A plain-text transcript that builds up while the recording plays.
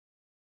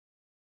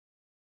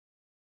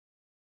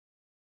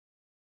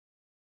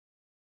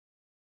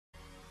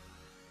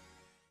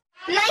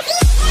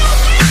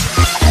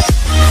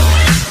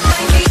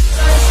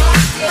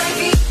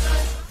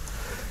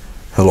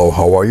Hello,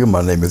 how are you?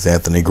 My name is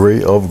Anthony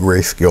Gray of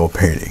Grayscale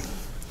Painting.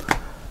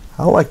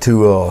 I like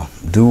to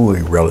do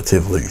a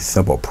relatively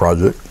simple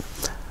project.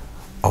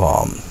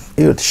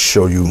 It'll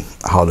show you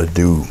how to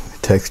do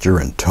texture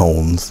and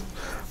tones.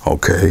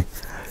 Okay.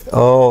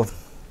 We're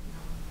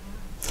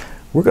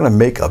gonna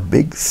make a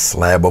big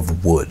slab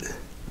of wood.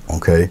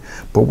 Okay,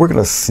 but we're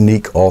gonna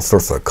sneak all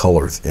sorts of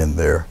colors in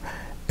there,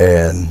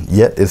 and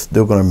yet it's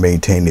still gonna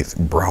maintain its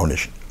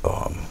brownish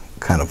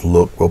kind of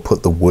look. We'll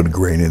put the wood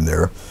grain in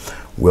there.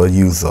 We'll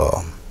use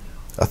a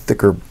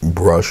thicker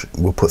brush.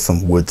 We'll put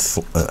some wood,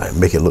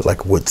 make it look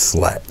like wood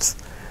slats.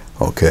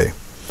 Okay,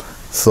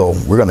 so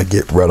we're gonna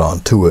get right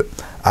on to it.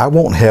 I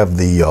won't have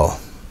the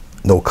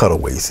no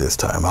cutaways this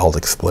time. I'll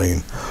explain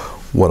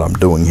what I'm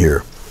doing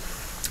here.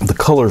 The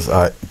colors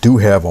I do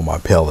have on my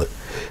palette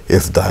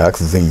is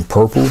dioxazine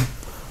purple,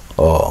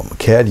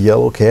 cad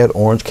yellow, cad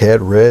orange,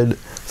 cad red,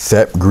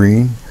 sap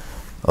green,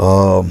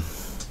 not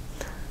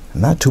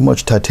too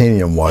much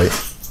titanium white,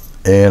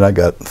 and I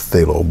got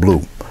phthalo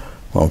blue.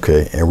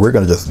 Okay, and we're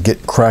gonna just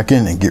get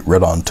cracking and get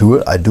right on to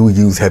it. I do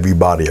use heavy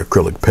body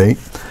acrylic paint.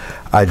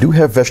 I do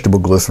have vegetable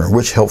glycerin,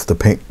 which helps the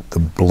paint to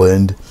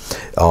blend,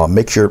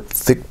 makes your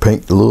thick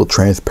paint a little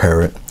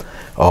transparent,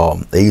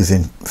 aids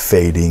in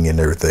fading and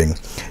everything.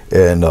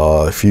 And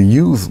if you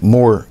use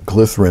more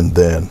glycerin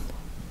than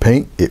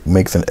paint, it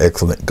makes an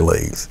excellent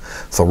glaze.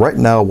 So right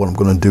now what I'm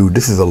going to do,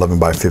 this is 11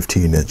 by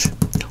 15 inch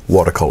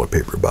watercolor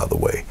paper, by the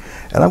way,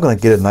 and I'm going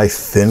to get a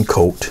nice thin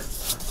coat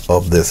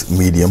of this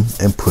medium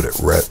and put it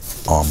right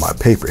on my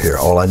paper here.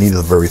 All I need is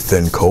a very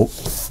thin coat.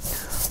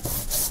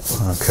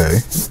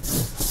 Okay,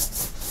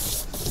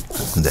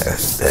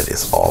 that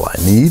is all I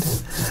need,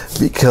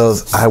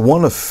 because I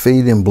want to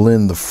fade and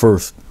blend the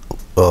first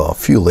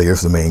few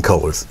layers, the main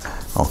colors.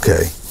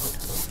 Okay,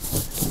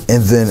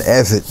 and then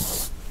as it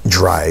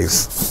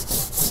dries,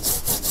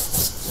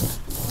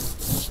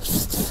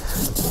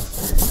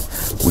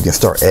 we can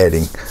start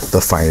adding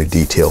the finer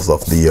details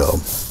of the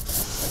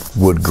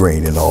wood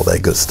grain and all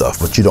that good stuff.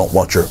 But you don't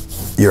want your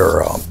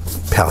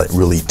palette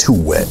really too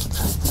wet.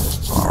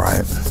 All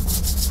right,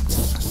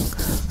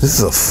 this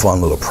is a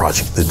fun little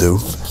project to do.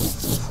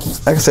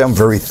 Like I say, I'm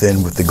very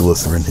thin with the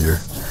glycerin here,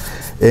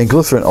 and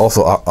glycerin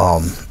also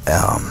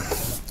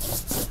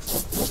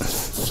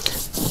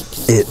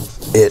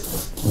it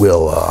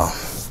will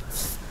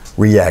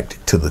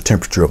react to the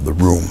temperature of the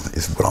room,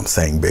 is what I'm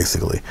saying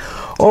basically.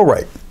 All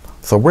right,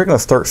 so we're gonna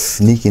start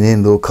sneaking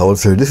in little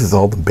colors here. This is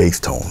all the base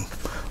tone.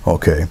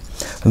 Okay,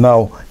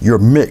 now your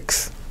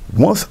mix,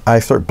 once I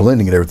start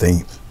blending and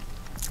everything,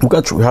 we're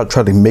gonna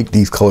try to make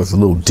these colors a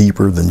little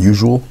deeper than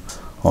usual.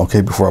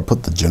 Okay, before I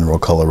put the general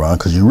color on,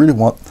 because you really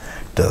want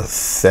to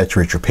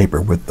saturate your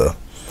paper with the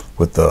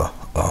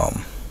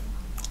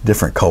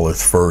different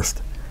colors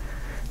first.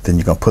 Then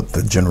you're gonna put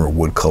the general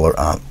wood color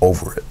on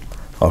over it.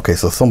 Okay,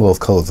 so some of those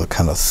colors will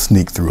kind of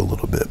sneak through a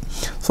little bit.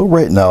 So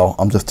right now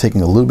I'm just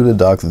taking a little bit of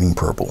dioxazine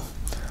purple.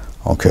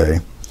 Okay,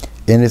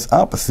 and its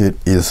opposite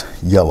is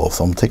yellow,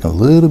 so I'm taking a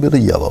little bit of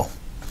yellow.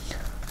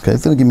 Okay,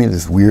 it's gonna give me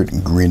this weird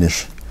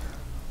greenish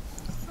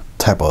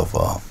type of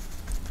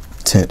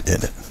tint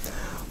in it.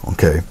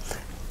 Okay,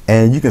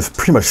 and you can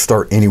pretty much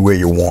start anywhere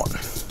you want.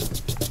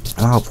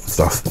 I'll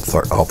start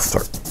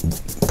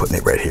putting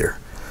it right here.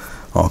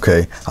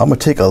 Okay, I'm gonna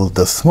take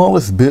the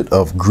smallest bit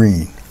of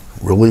green,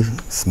 really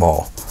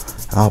small.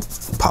 I'll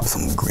pop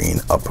some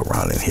green up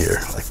around in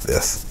here like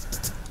this.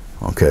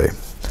 Okay,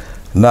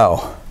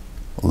 now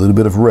a little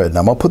bit of red. Now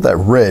I'm gonna put that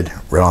red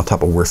right on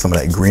top of where some of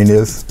that green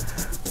is.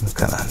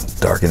 Kind of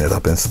darken it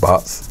up in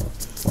spots,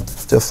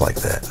 just like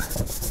that.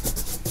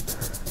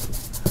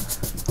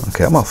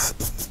 Okay, I'm gonna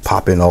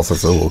pop in all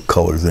sorts of little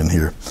colors in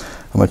here.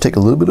 I'm gonna take a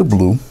little bit of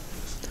blue.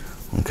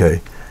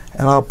 Okay,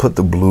 and I'll put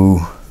the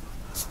blue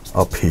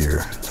up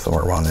here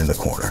somewhere around in the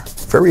corner,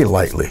 very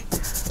lightly.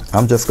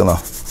 I'm just gonna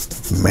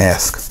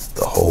mask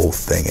the whole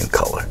thing in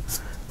color,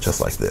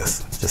 just like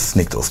this. Just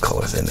sneak those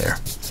colors in there,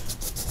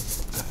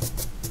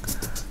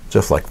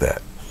 just like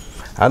that.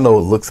 I know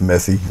it looks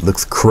messy,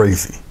 looks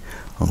crazy.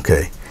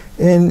 Okay,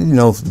 and you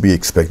know, to be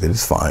expected,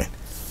 it's fine.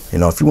 You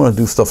know, if you want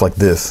to do stuff like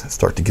this,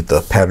 start to get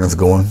the patterns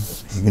going,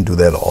 you can do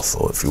that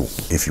also if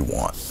you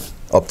want.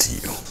 Up to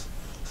you,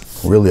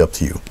 really up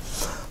to you.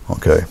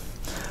 Okay,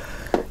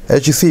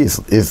 as you see,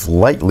 it's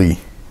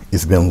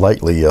been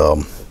lightly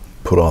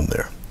put on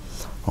there.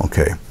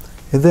 Okay,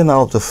 and then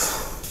I'll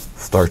just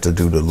start to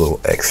do the little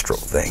X stroke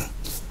thing,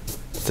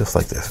 just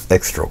like this,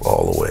 X stroke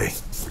all the way.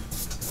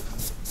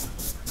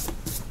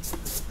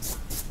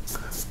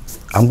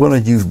 I'm going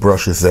to use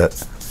brushes that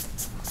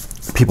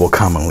people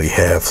commonly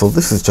have, so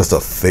this is just a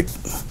thick,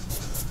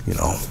 you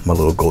know, my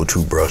little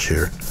go-to brush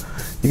here.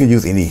 You can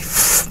use any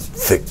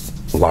thick,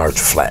 large,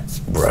 flat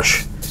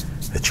brush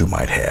that you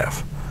might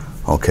have.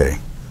 Okay,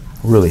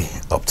 really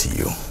up to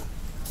you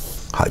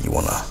how you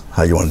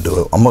wanna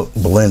do it. I'm gonna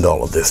blend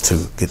all of this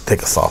too.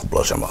 Take a soft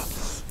brush. I'm gonna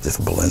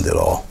just blend it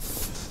all.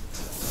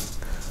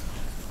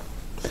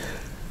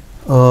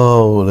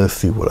 Oh, let's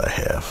see what I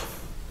have.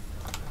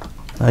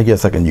 I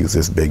guess I can use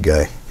this big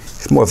guy.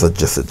 It's more of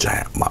just a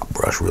giant mop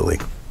brush, really.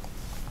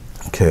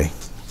 Okay,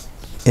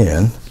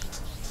 and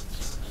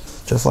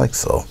just like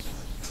so.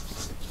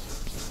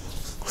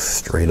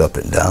 Straight up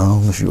and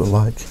down, if you would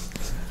like.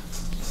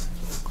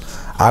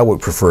 I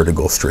would prefer to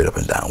go straight up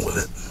and down with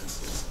it.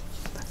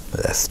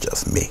 But that's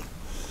just me.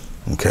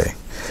 Okay,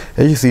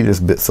 as you see, there's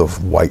bits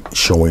of white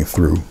showing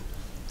through.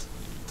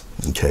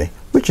 Okay,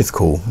 which is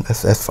cool.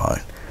 That's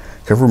fine.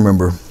 Because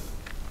remember,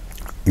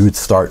 you would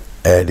start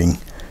adding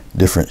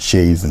different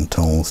shades and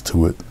tones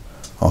to it.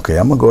 Okay,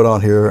 I'm gonna go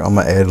down here. I'm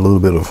gonna add a little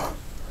bit of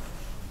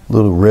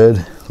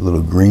red, a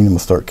little green. I'm gonna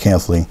start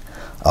canceling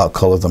out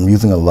colors. I'm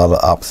using a lot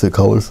of opposite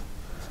colors.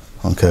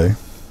 Okay,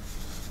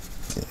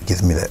 it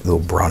gives me that little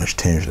brownish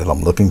tinge that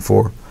I'm looking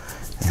for,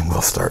 and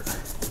we'll start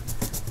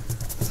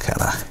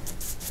kind of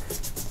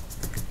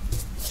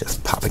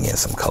just popping in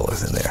some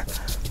colors in there,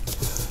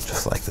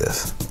 just like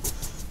this.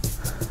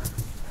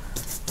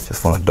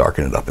 Just want to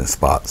darken it up in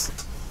spots.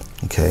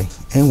 Okay,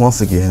 and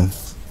once again,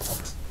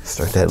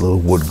 start that little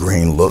wood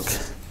grain look,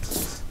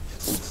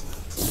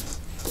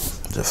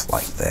 just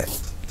like that.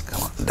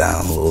 Come on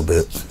down a little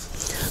bit.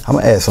 I'm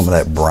gonna add some of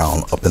that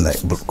brown up in that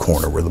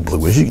corner where the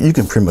blue is. You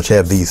can pretty much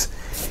have these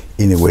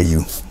any way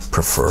you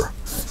prefer.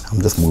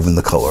 I'm just moving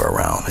the color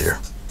around here.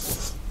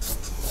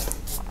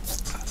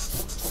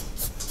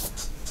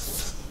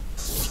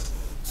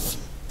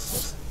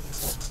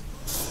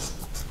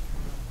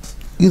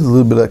 Use a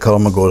little bit of that color.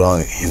 I'm gonna go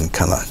down and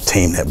kind of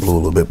tame that blue a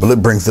little bit, but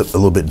it brings it a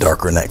little bit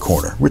darker in that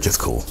corner, which is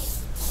cool.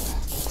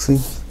 See,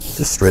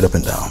 just straight up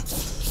and down.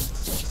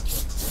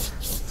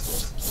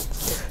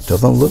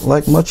 Doesn't look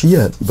like much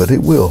yet, but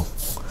it will.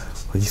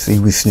 But you see,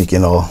 we sneak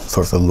in all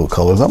sorts of little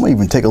colors. I'm gonna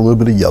even take a little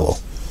bit of yellow.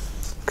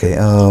 Okay,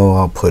 oh,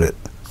 I'll put it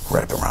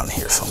right around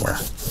here somewhere.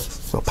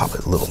 We'll pop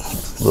a little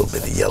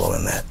bit of yellow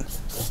in that,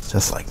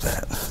 just like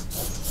that.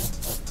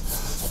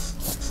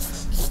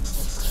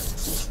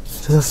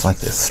 Just like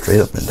this, straight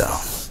up and down.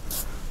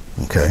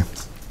 Okay,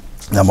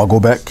 now I'm gonna go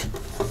back.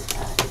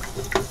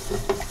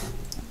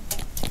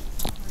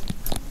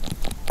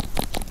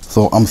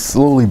 So I'm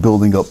slowly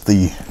building up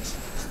the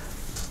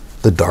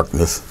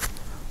darkness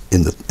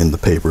in the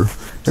paper,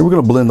 and we're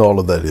gonna blend all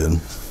of that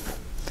in.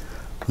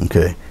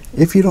 Okay,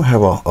 if you don't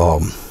have a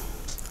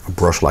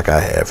brush like I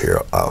have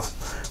here, a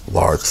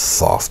large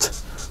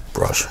soft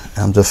brush,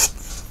 I'm just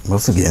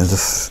once again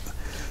just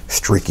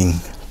streaking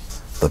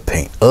the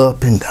paint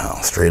up and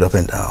down, straight up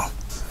and down,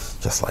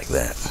 just like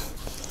that.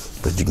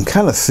 But you can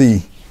kind of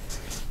see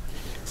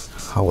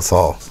how it's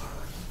all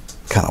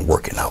kind of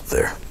working out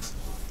there,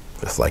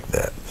 just like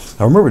that.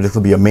 Now remember, this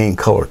will be a main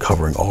color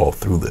covering all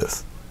through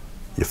this.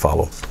 You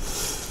follow?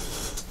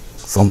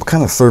 So I'm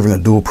kind of serving a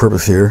dual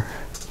purpose here,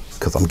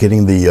 because I'm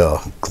getting the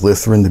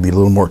glycerin to be a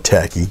little more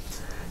tacky.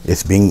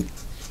 It's being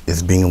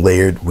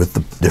layered with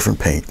the different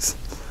paints.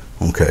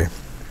 Okay,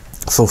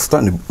 so it's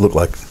starting to look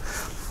like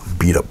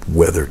beat up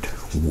weathered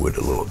wood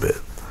a little bit.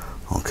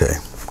 Okay,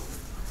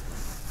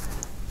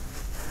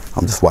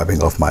 I'm just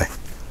wiping off my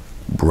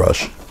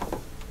brush.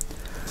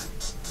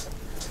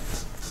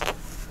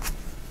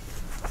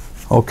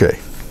 Okay,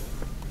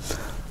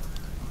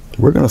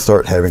 we're gonna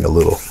start having a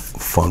little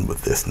fun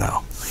with this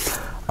now.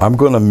 I'm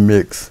gonna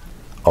mix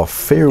a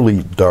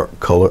fairly dark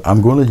color.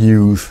 I'm gonna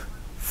use,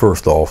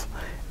 first off,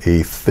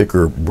 a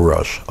thicker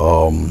brush,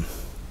 a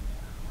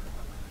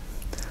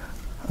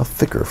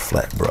thicker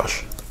flat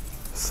brush,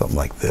 something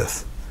like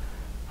this.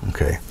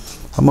 Okay,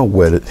 I'm gonna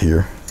wet it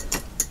here,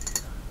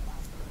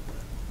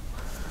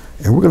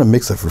 and we're gonna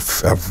mix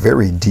a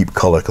very deep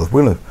color, because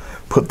we're gonna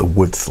put the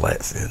wood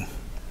slats in.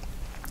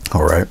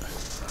 All right,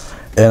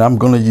 and I'm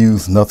gonna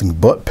use nothing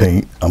but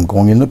paint. I'm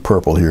going into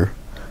purple here.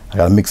 I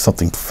gotta mix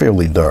something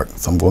fairly dark,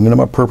 so I'm going into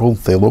my purple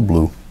phthalo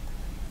blue.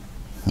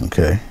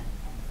 Okay,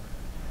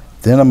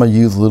 then I'm gonna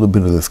use a little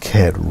bit of this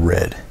cad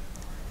red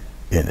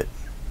in it.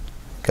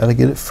 Gotta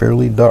get it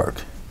fairly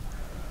dark.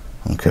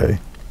 Okay,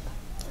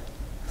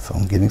 so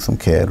I'm getting some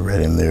cad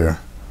red in there.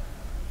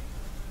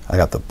 I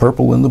got the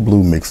purple and the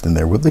blue mixed in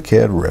there with the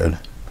cad red.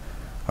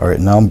 All right,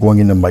 now I'm going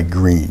into my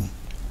green.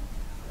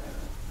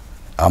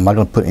 I'm not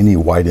gonna put any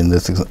white in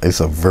this. It's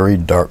a very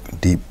dark,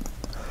 deep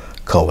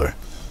color.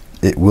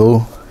 It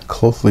will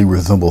closely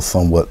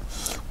somewhat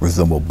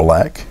resemble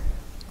black,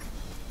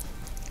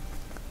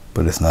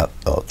 but it's not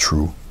a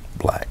true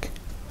black.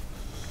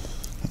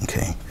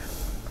 Okay.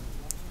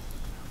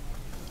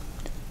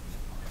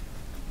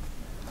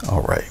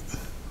 All right.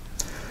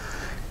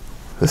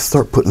 Let's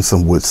start putting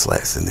some wood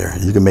slats in there.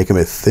 You can make them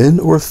as thin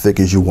or thick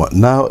as you want.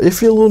 Now,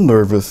 if you're a little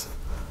nervous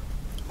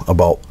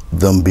about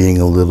them being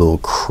a little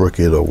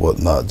crooked or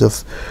whatnot,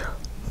 just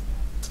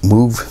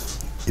move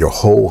your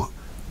whole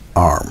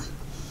arm.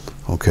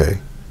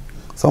 Okay.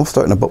 So I'm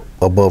starting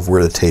above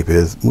where the tape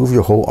is. Move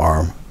your whole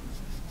arm.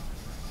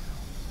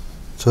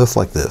 Just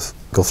like this.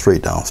 Go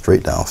straight down,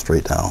 straight down,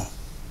 straight down.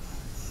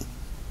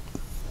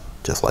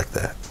 Just like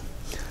that.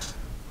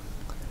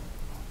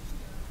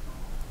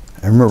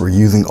 And remember,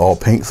 using all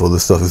paint, so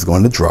this stuff is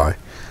going to dry.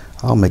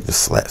 I'll make the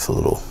slats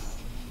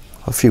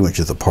a few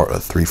inches apart,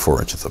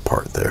 3-4 inches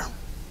apart there.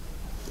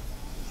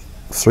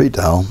 straight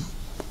down,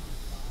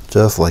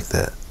 just like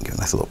that. Give a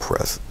nice little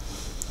press.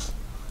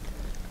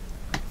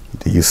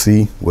 Do you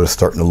see what it's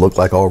starting to look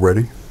like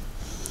already?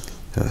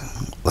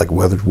 Like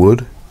weathered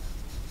wood.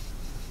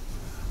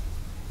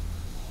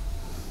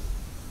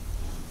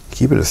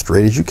 Keep it as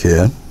straight as you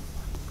can,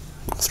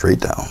 straight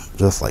down,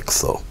 just like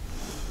so.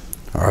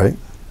 All right,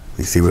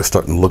 you see what it's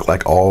starting to look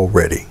like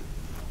already.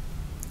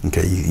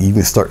 Okay, you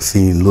even start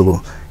seeing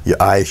your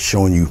eyes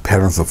showing you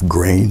patterns of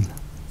grain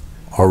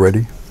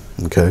already.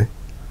 Okay,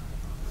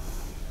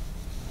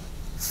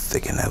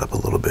 thicken that up a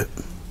little bit.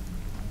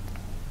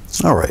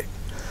 All right,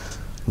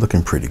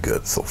 looking pretty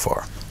good so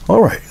far.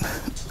 All right.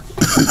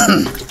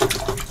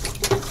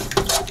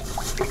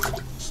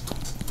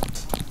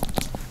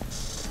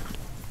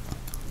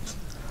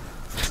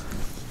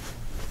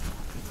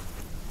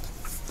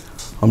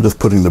 I'm just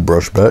putting the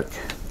brush back.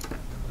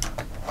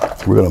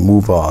 We're going to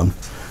move on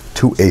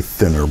to a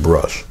thinner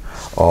brush.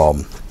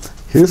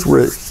 Here's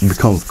where it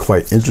becomes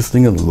quite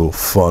interesting and a little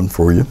fun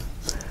for you.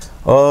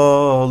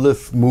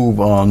 Let's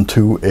move on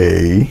to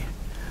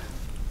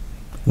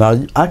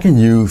now I can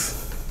use,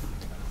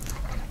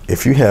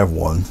 if you have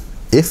one,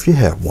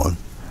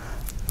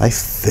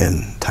 nice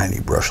thin, tiny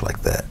brush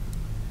like that.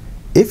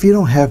 If you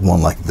don't have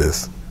one like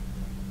this,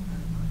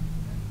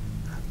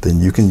 then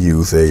you can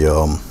use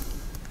a,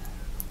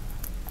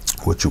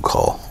 what you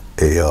call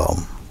a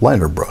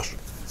liner brush,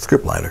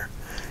 script liner,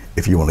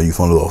 if you want to use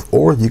one of those,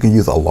 or you can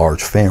use a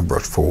large fan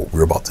brush for what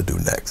we're about to do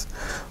next.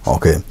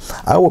 Okay,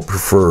 I would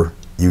prefer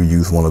you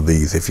use one of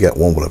these if you got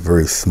one with a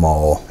very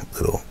small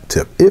little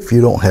tip. If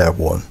you don't have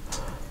one,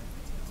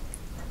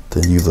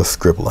 then use a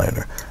script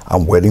liner.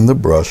 I'm wetting the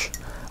brush.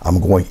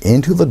 I'm going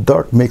into the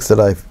dark mix that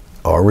I've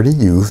already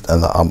used,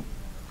 and I'm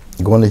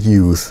going to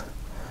use,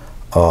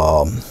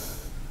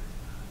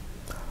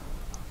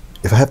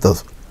 if I have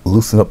to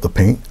loosen up the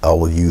paint, I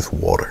will use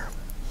water.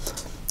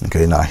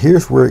 Okay, now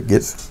here's where it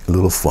gets a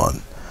little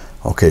fun.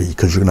 Okay,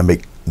 because you're going to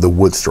make the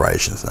wood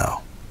striations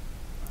now.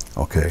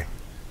 Okay,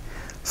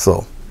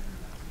 so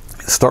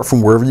start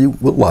from wherever you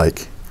would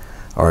like.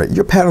 All right,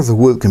 your patterns of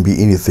wood can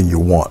be anything you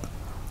want.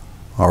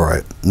 All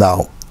right,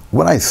 now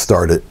when I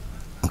started,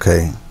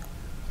 okay,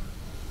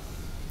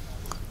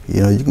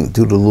 you know, you can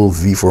do the little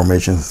V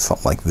formation,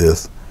 something like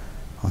this.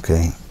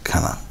 Okay,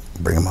 kind of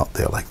bring them out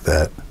there like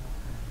that.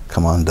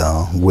 Come on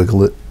down,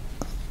 wiggle it,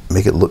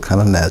 make it look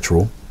kind of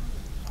natural,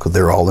 because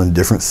they're all in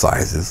different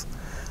sizes.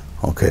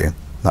 Okay,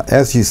 now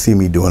as you see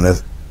me doing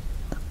this,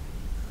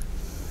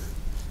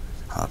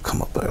 I'll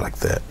come up there like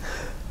that.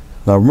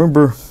 Now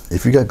remember,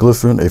 if you got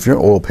glycerin, if you're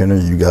an oil painter,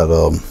 you got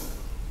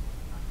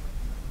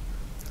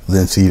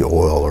linseed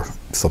oil or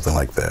something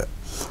like that.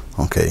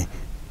 Okay,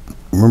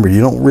 remember,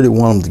 you don't really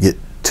want them to get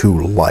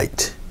too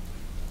light.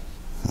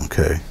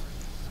 Okay,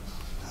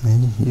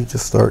 and you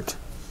just start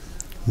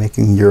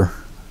making your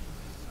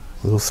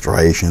little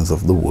striations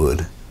of the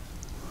wood.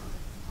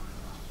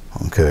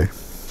 Okay,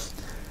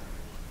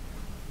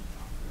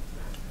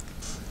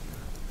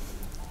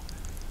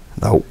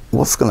 now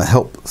what's going to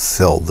help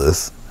sell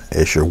this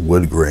as your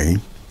wood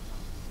grain,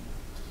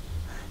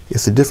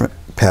 it's the different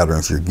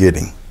patterns you're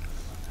getting.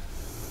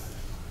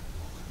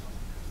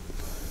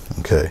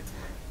 Okay,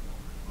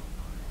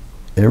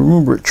 and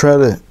remember, try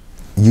to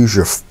use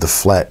the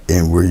flat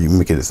end where you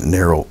make it as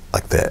narrow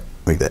like that.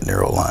 Make that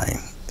narrow line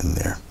in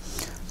there.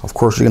 Of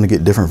course, you're going to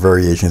get different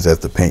variations as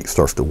the paint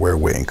starts to wear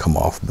away and come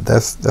off, but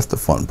that's the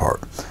fun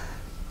part.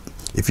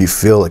 If you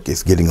feel like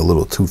it's getting a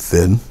little too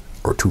thin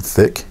or too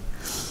thick,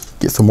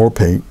 get some more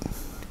paint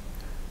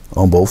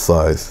on both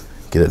sides,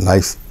 get a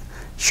nice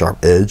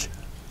sharp edge,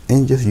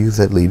 and just use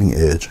that leading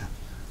edge.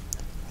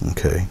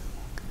 Okay,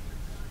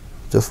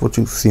 just what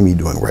you see me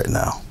doing right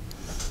now.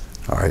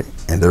 All right,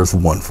 and there's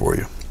one for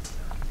you.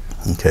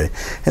 Okay,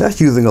 and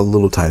that's using a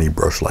little tiny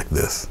brush like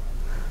this.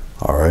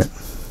 All right,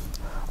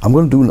 I'm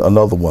going to do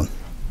another one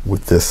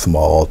with this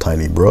small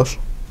tiny brush.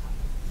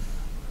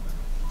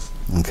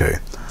 Okay,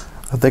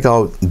 I think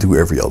I'll do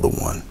every other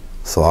one.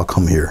 So I'll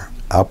come here,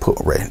 I'll put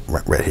right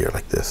here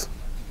like this,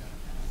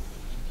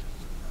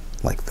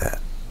 like that.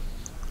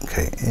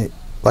 Okay,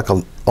 like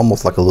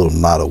almost like a little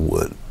knot of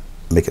wood.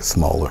 Make it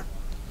smaller,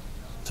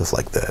 just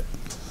like that.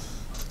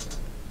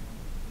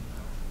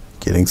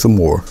 Getting some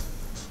more,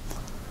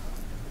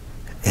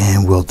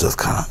 and we'll just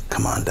kind of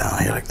come on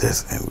down here like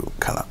this, and we'll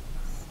kind of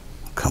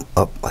come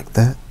up like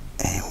that,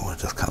 and we'll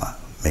just kind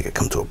of make it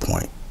come to a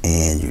point,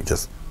 and you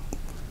just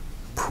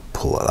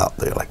pull it out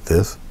there like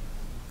this.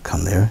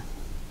 Come there,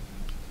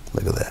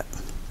 look at that.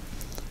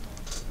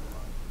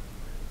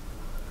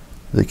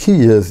 The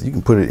key is you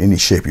can put it any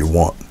shape you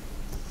want.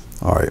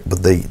 All right,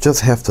 but they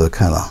just have to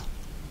kind of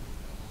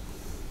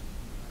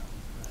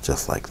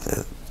just like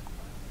that.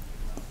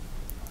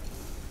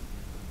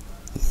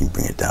 You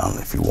bring it down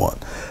if you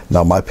want.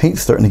 Now my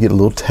paint's starting to get a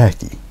little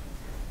tacky.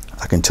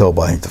 I can tell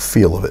by the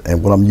feel of it,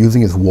 and what I'm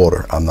using is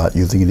water. I'm not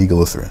using any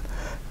glycerin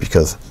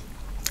because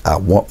I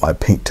want my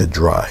paint to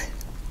dry.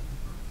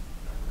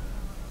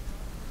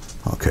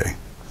 Okay,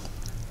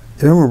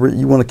 and remember,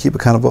 you want to keep it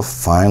kind of a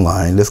fine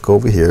line. Let's go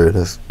over here.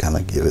 Let's kind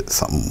of give it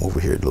something over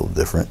here a little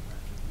different.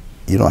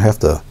 You don't have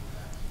to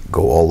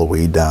go all the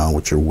way down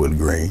with your wood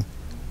grain,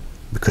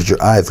 because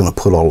your eye is going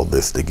to put all of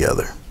this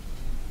together.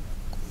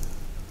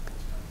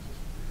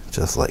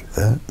 Just like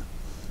that.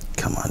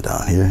 Come on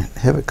down here.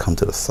 Have it come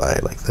to the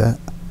side like that.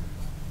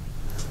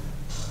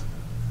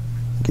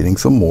 Getting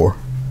some more.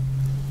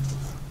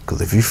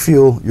 Because if you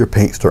feel your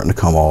paint starting to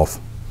come off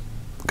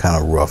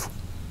kind of rough,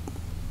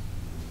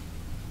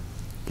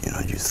 you know,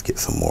 you just get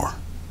some more.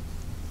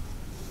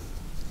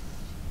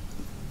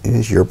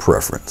 It's your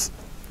preference.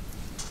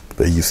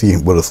 But you see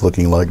what it's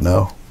looking like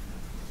now?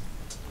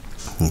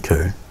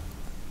 Okay.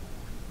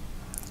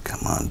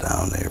 Come on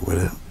down there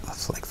with it.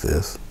 It's like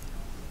this.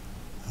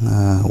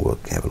 We'll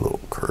have a little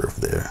curve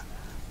there.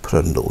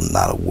 Put a little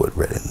knot of wood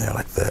right in there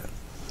like that.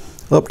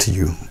 Up to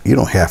you. You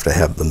don't have to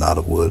have the knot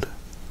of wood.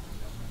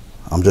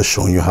 I'm just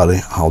showing you how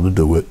to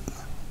do it.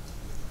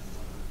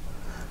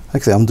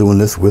 Like I say, I'm doing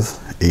this with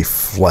a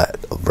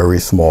very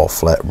small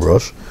flat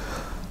brush.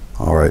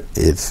 All right,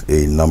 it's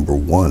a number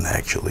 1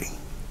 actually,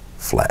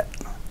 flat.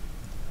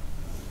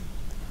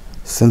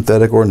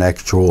 Synthetic or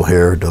natural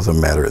hair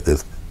doesn't matter at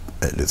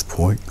this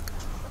point.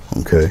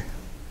 Okay,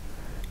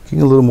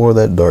 getting a little more of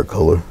that dark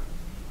color.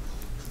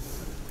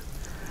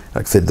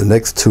 Like I said, the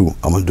next 2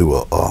 I'm gonna do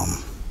a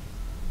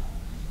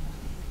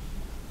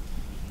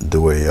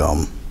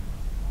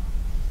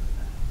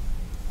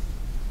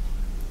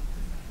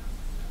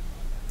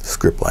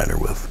script liner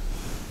with.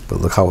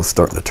 But look how it's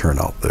starting to turn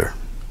out there.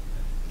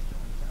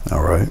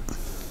 All right.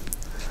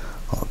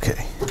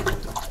 Okay.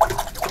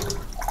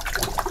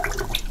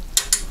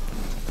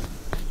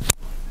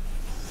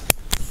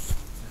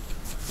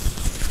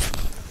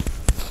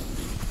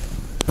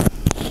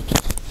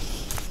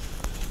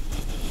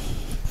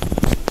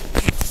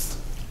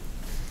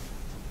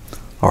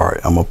 All right,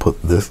 I'm gonna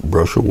put this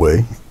brush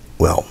away.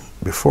 Well,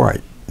 before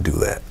I do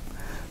that,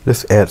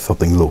 let's add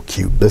something a little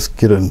cute. Let's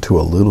get into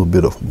a little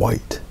bit of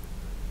white.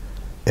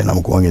 And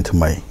I'm going into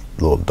my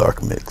little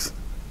dark mix.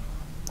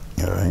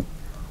 All right,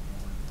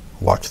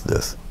 watch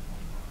this.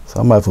 So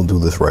I might as well do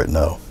this right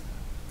now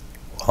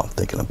while I'm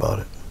thinking about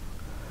it.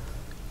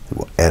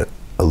 We'll add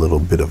a little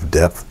bit of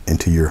depth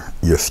into your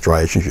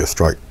striations,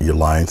 your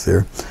lines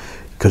there,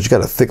 because you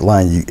got a thick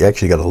line. You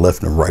actually got a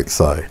left and right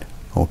side.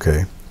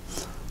 Okay,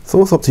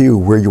 so it's up to you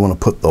where you want to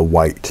put the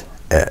white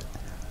at.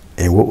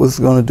 And what was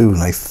going to do,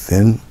 nice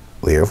thin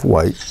layer of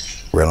white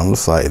right on the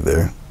side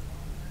there.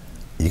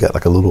 You got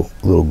like a little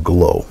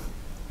glow,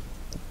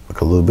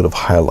 like a little bit of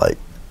highlight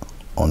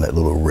on that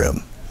little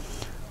rim.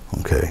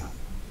 Okay,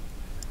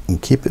 and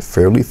keep it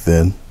fairly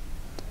thin.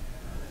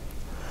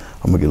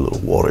 I'm gonna get a little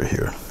water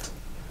here.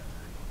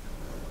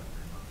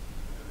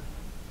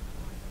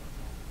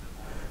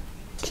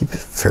 Keep it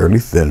fairly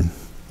thin.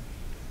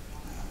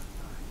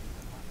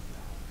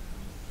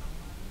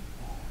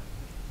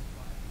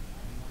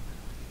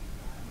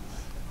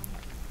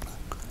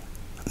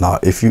 Now,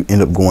 if you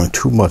end up going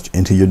too much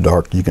into your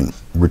dark, you can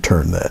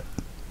return that.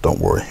 Don't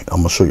worry, I'm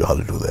gonna show you how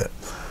to do that.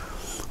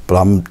 But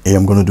I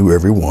am gonna do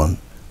every one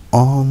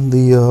on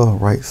the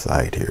right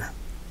side here.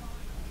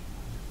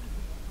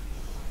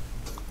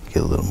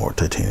 Get a little more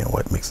titanium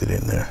white, mix it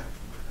in there.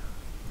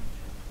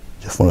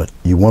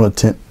 You want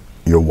to tint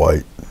your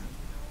white.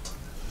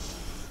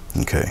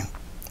 Okay,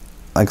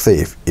 like I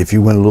say, if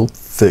you went a little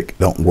thick,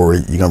 don't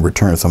worry, you're gonna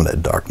return some of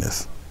that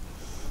darkness.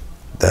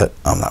 That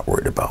I'm not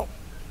worried about.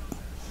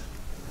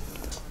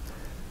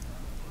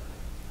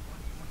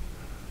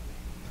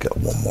 Got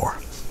one more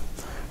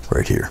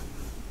right here.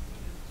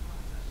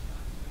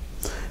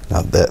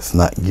 Now that's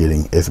not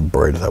getting as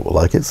bright as I would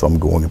like it, so I'm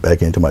going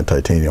back into my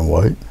titanium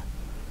white,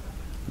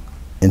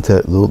 into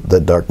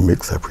that dark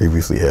mix I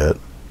previously had.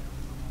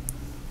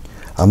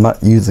 I'm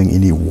not using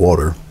any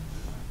water.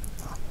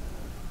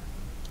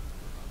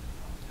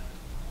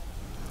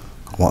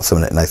 I want some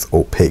of that nice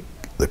opaque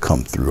to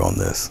come through on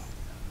this.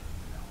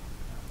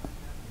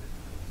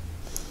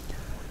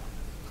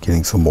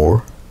 Getting some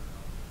more.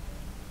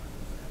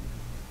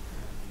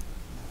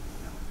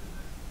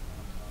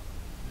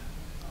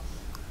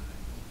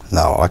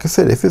 Now, like I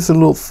said, if it's a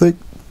little thick,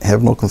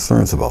 have no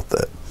concerns about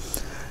that.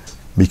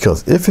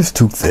 Because if it's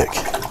too thick,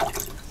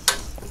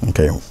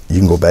 okay, you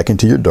can go back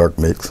into your dark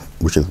mix,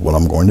 which is what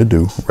I'm going to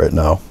do right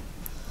now.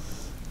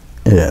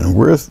 And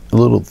where it's a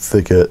little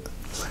thick at,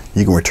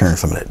 you can return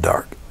some of that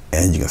dark,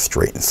 and you can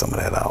straighten some of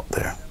that out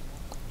there.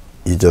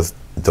 You just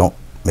don't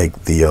make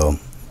the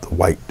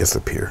white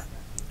disappear.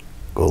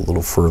 Go a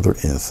little further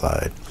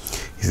inside.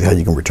 You see how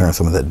you can return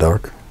some of that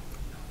dark?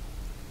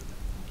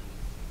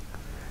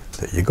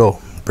 There you go.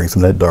 Bring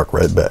some of that dark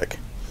right back.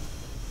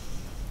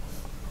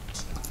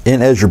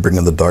 And as you're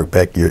bringing the dark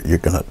back, you're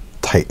going to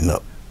tighten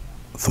up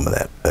some of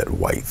that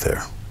white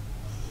there.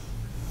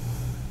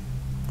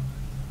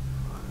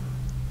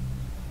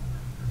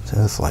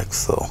 Just like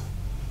so.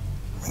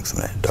 Bring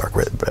some of that dark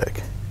right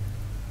back.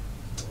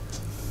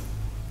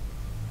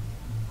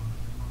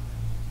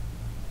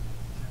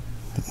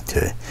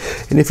 Okay.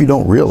 And if you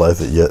don't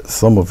realize it yet,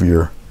 some of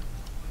your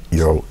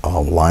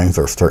lines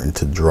are starting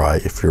to dry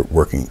if you're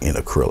working in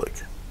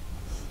acrylic.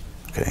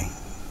 Okay.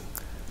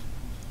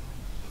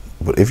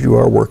 But if you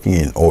are working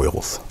in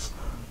oils,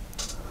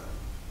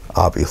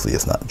 obviously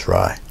it's not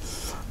dry,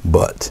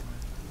 but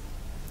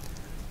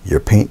your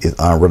paint is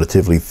on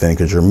relatively thin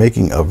because you're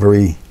making a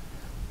very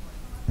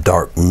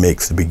dark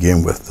mix to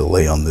begin with to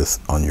lay on this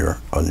on your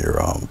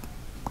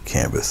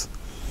canvas.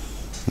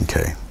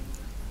 Okay,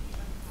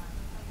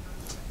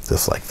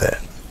 just like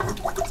that.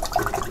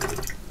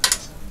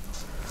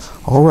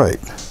 All right,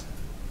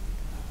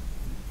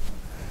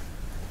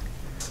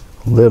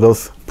 let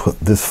us put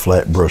this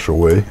flat brush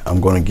away. I'm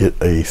going to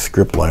get a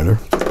script liner.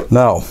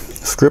 Now,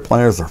 script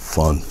liners are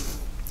fun.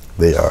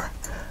 They are.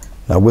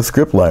 Now with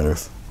script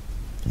liners,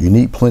 you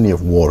need plenty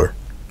of water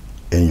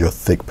in your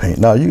thick paint.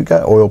 Now you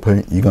got oil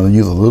paint, you're going to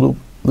use a little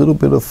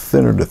bit of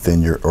thinner to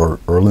thin your, or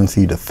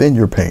linseed to thin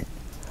your paint.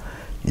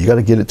 You got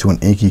to get it to an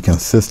inky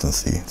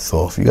consistency.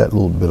 So if you got a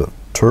little bit of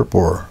turp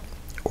or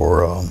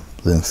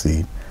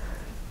linseed,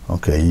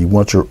 okay, you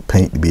want your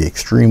paint to be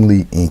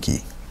extremely inky.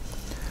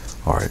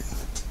 All right,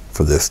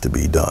 for this to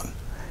be done.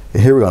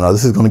 And here we go. Now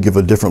this is going to give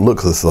a different look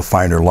because it's a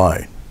finer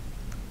line.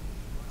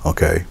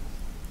 Okay,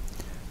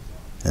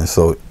 and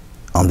so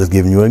I'm just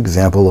giving you an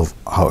example of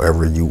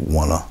however you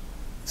want to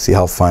see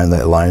how fine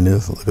that line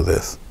is. Look at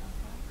this.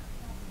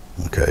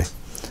 Okay,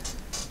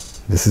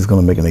 this is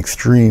going to make an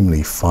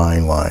extremely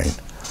fine line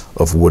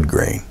of wood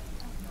grain.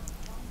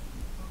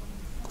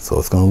 So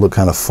it's going to look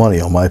kind of funny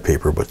on my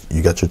paper, but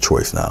you got your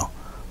choice now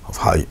of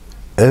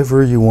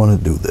however you want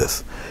to do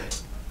this.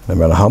 No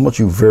matter how much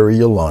you vary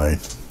your line,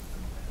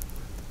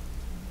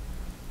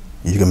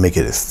 you can make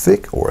it as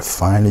thick or as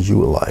fine as you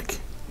would like.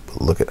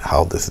 But look at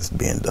how this is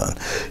being done.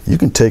 You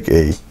can take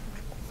a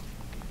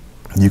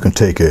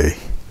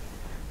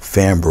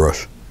fan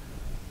brush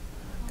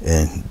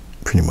and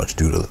pretty much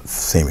do the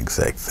same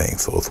exact thing.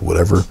 So it's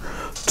whatever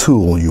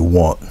tool you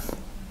want.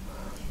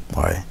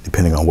 All right,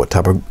 depending on what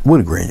type of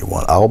wood grain you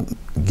want. I'll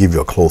give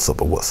you a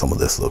close-up of what some of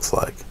this looks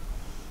like.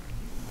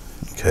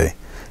 Okay,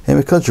 and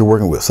because you're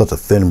working with such a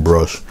thin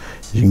brush,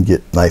 you can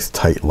get nice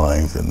tight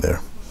lines in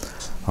there.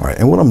 All right,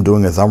 and what I'm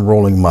doing is I'm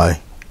rolling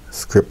my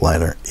script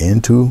liner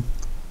into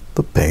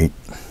the paint,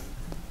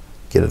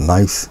 get a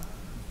nice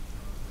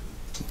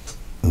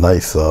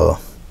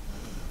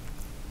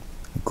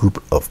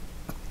group of,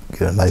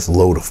 get a nice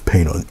load of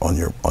paint on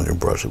your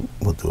brush.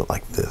 We'll do it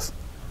like this,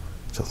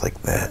 just like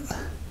that,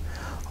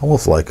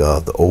 almost like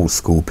the old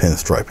school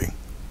pinstriping,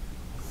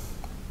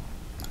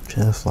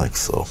 just like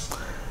so.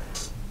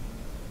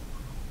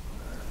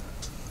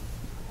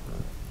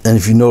 And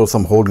if you notice,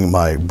 I'm holding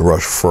my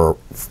brush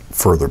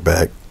further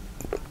back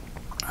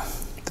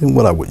than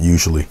what I would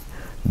usually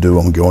do.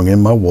 I'm going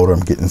in my water, I'm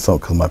getting some,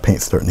 because my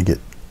paint's starting to get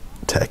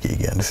tacky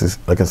again. This is,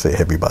 like I say,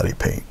 heavy body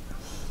paint.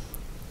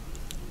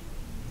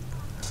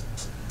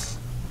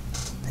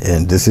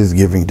 And this is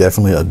giving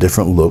definitely a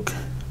different look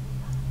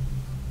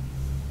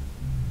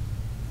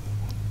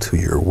to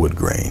your wood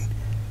grain.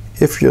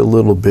 If you're a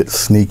little bit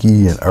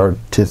sneaky and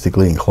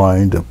artistically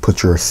inclined to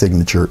put your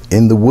signature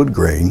in the wood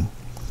grain,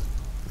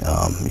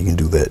 you can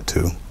do that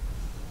too.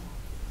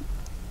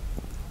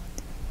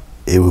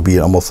 It would be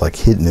almost like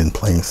hidden in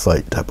plain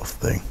sight type of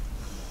thing.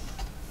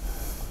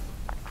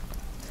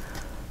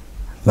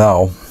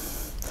 Now,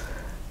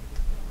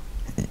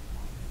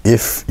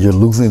 if you're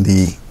losing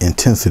the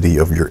intensity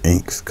of your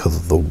inks because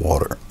of the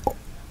water,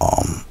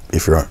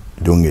 if you're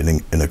doing it in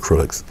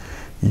acrylics,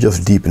 you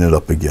just deepen it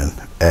up again.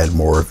 Add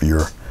more of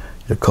your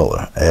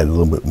color. Add a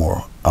little bit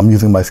more. I'm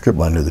using my script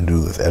liner to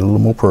do this. Add a little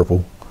more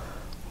purple,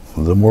 a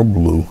little more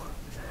blue,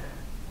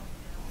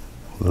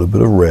 a little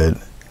bit of red.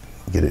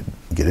 Get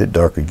it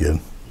dark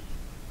again.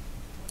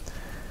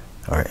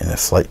 All right, and a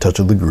slight touch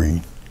of the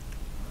green.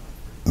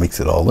 Mix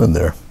it all in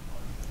there.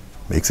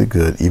 Makes it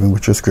good, even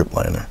with your script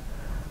liner.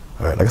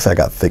 All right, like I said, I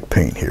got thick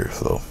paint here,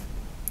 so,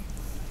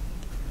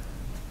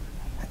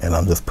 and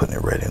I'm just putting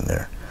it right in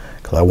there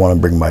because I want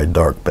to bring my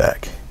dark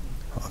back.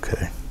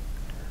 Okay,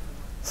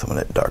 some of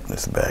that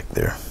darkness back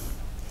there.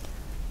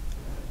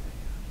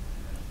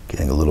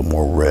 Getting a little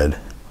more red.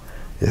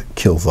 It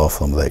kills off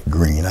some of that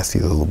green. I see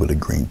a little bit of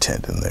green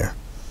tint in there,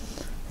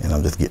 and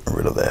I'm just getting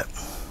rid of that.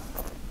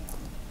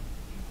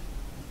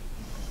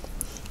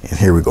 And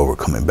here we go, we're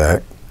coming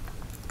back.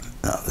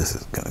 Now this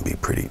is going to be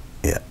pretty,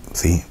 yeah,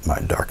 see, my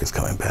dark is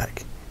coming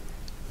back.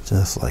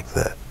 Just like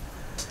that.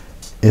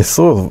 It's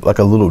sort of like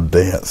a little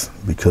dance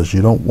because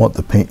you don't want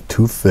the paint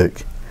too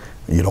thick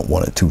and you don't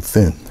want it too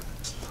thin.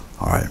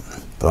 All right,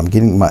 but I'm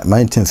getting, my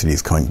intensity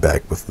is coming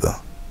back with the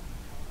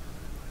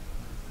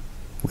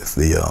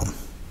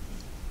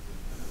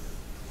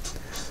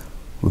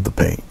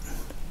paint.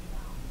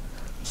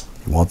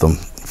 You want them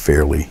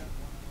fairly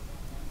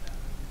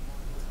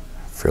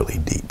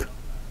deep.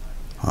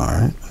 All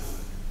right.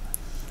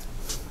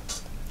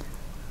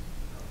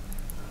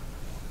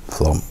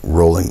 So I'm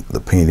rolling the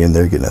paint in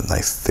there, getting a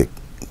nice thick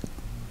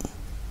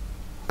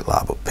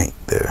glob of paint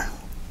there.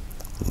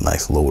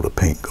 Nice load of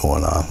paint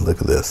going on.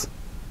 Look at this.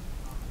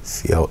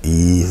 See how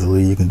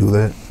easily you can do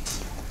that?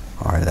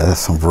 All right, that's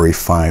some very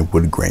fine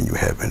wood grain you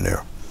have in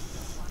there.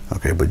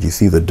 Okay, but you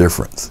see the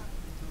difference.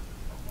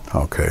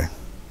 Okay.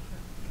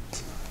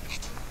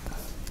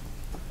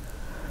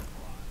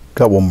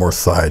 Got one more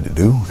side to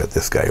do. Got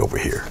this guy over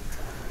here.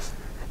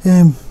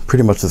 And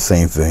pretty much the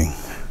same thing.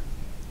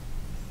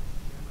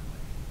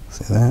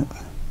 See that?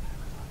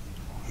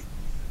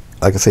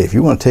 Like I say, if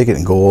you want to take it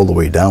and go all the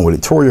way down with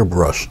it, twirl your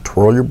brush.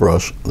 Twirl your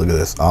brush. Look at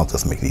this. I'll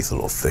just make these a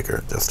little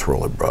thicker. Just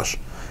twirl the brush.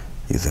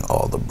 Using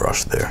all the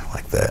brush there,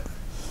 like that.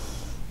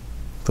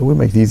 So we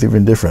make these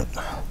even different.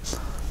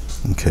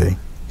 Okay.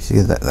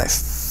 See that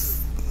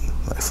nice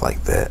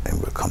like that,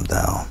 and we'll come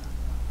down.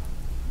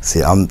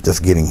 See, I'm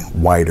just getting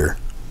wider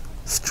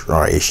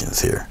striations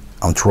here.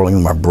 I'm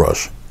twirling my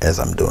brush as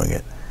I'm doing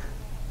it.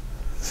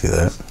 See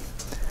that?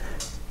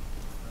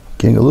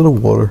 Getting a little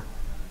water.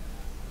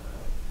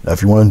 Now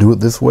if you want to do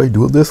it this way,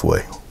 do it this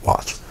way.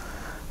 Watch.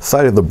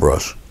 Side of the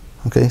brush.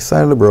 Okay,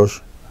 side of the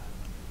brush.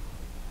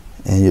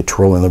 And you're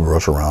twirling the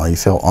brush around. You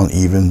see how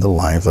uneven the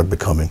lines are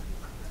becoming.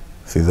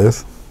 See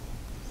this?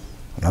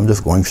 And I'm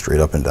just going straight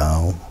up and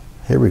down.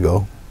 Here we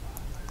go.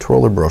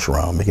 Twirl the brush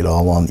around, make it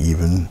all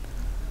uneven.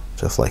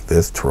 Just like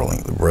this,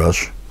 twirling the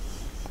brush.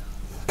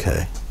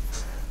 Okay,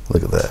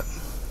 look at that.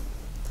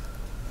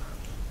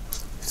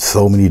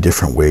 So many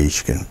different ways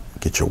you can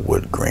get your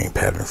wood grain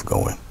patterns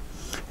going.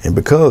 And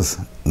because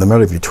no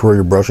matter if you twirl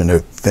your brush and they're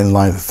thin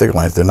lines and thick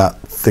lines, they're not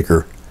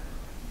thicker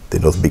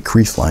than those big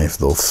crease lines,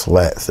 those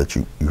slats that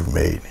you've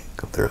made.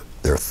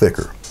 They're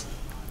thicker.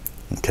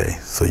 Okay,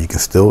 so you can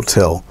still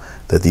tell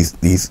that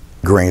these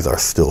grains are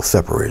still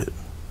separated.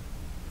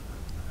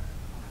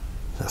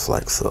 Just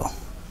like so.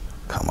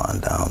 Come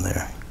on down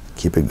there.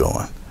 Keep it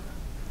going.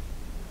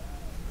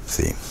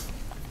 See?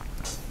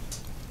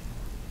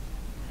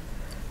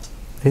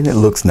 And it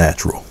looks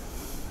natural.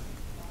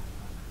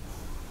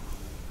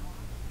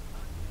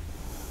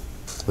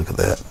 Look at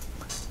that.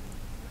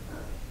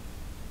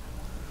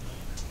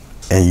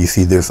 And you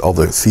see there's all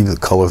the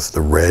colors,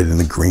 the red and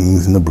the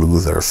greens and the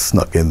blues that are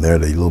snuck in there,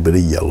 the little bit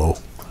of yellow.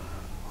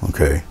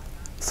 Okay.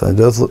 So it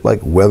does look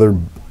like weathered,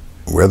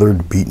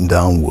 beaten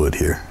down wood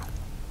here.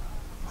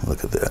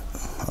 Look at that.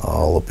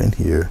 All up in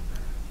here.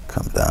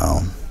 Come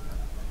down.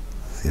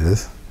 See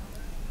this?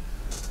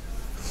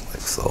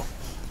 Like so.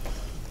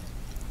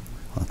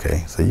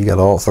 Okay, so you got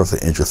all sorts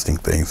of interesting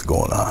things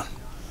going on.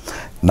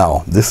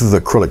 Now, this is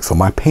acrylic, so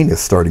my paint is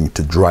starting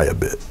to dry a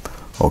bit.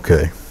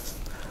 Okay.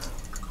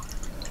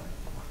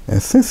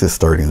 And since it's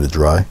starting to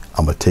dry,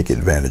 I'm going to take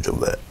advantage of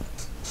that.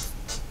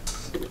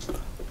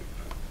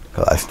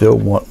 I still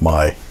want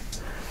my,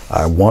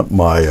 let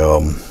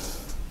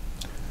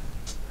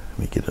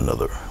me get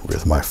another,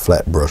 where's my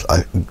flat brush?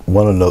 I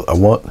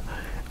want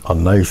a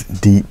nice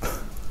deep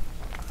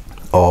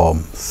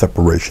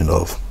separation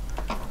of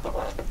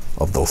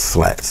those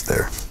slats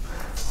there.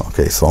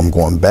 Okay, so I'm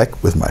going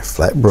back with my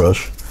flat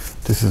brush.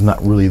 This is not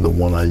really the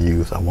one I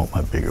use. I want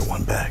my bigger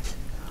one back.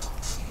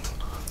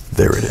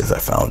 There it is, I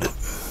found it.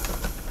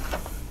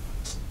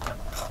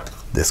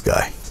 This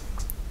guy.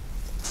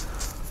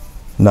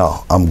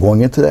 Now I'm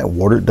going into that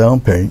watered down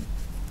paint,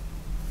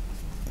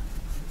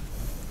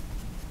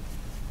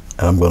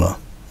 and I'm gonna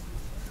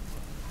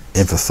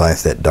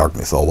emphasize that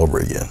darkness all over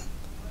again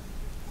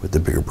with the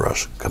bigger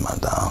brush. Come on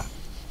down,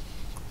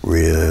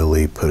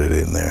 really put it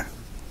in there.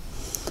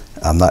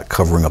 I'm not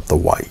covering up the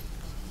white.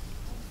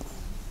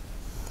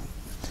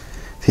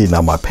 See,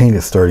 now my paint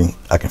is starting,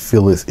 I can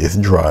feel it's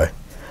dry.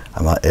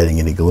 I'm not adding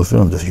any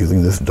glycerin, I'm just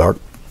using this dark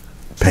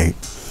paint.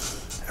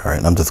 All right,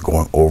 and I'm just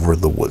going over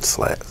the wood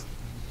slats,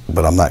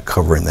 but I'm not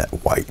covering that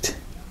white.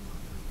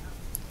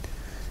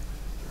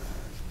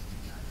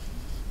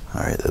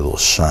 All right, that little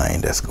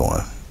shine that's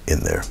going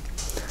in there.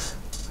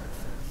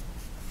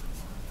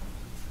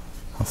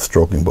 I'm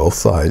stroking both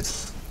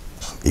sides,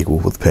 equal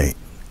with paint.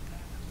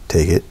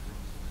 Take it,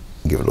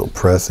 give it a little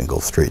press, and go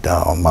straight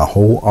down. My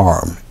whole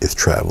arm is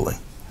traveling.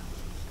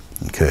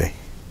 Okay,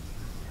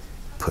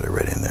 put it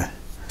right in there,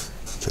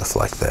 just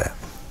like that.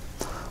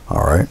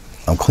 All right.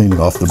 I'm cleaning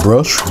off the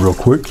brush real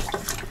quick.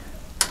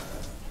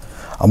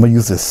 I'm gonna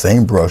use this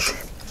same brush.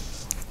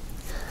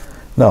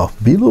 Now,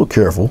 be a little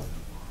careful.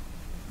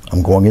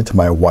 I'm going into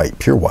my white,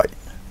 pure white.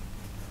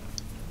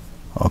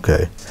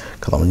 Okay,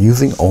 because I'm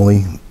using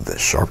only the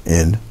sharp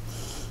end.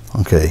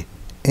 Okay,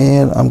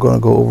 and I'm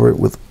gonna go over it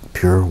with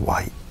pure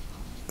white,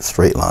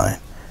 straight line.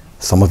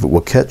 Some of it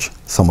will catch,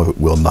 some of it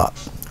will not.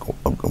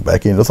 I'll go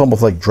back in. It's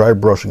almost like dry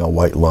brushing a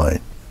white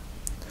line,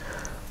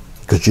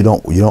 because you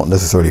don't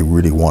necessarily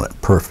really want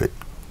it perfect.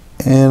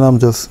 And I'm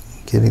just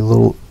getting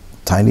little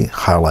tiny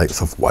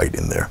highlights of white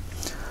in there.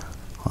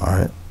 All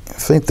right,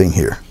 same thing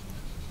here.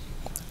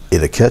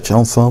 It'll catch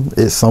on some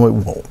it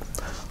won't.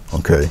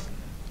 Okay,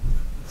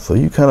 so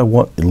you kind of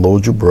want to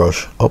load your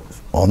brush up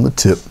on the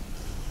tip,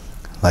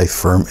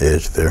 nice firm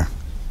edge there,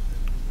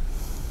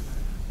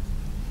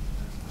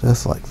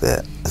 just like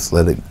that. Just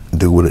let it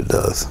do what it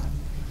does,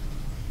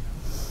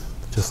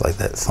 just like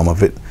that. Some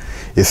of it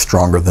is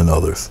stronger than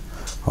others.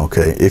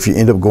 Okay, if you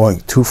end up going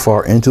too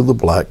far into the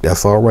black,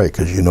 that's all right,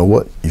 because you know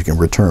what? You can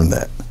return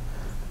that.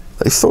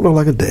 It's sort of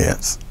like a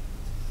dance.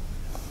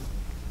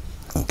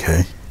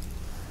 Okay,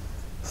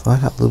 so I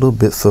got little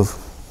bits of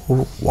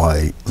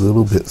white,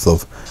 little bits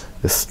of,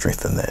 just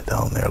strengthen that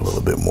down there a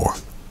little bit more.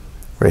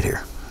 Right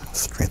here.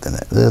 strengthen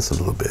that this a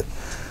little bit.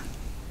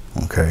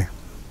 Okay,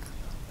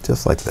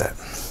 just like that.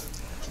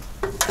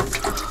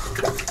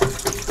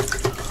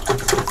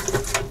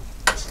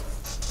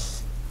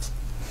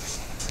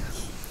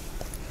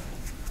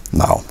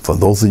 Now, for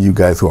those of you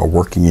guys who are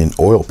working in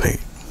oil paint,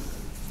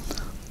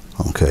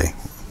 okay,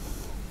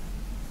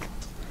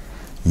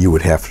 you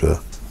would have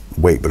to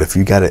wait. But if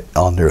you got it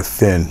on there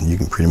thin, you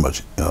can pretty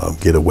much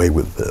get away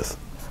with this.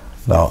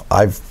 Now,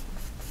 I've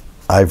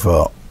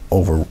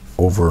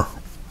over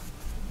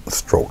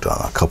stroked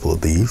on a couple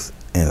of these,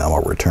 and I'm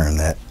gonna return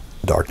that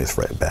darkness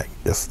right back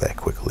just that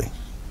quickly.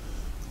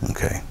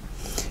 Okay,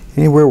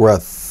 anywhere where I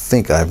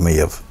think I may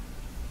have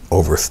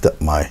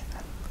overstepped my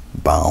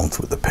bounds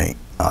with the paint,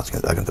 I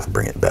can just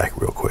bring it back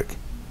real quick.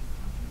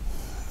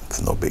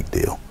 It's no big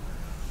deal.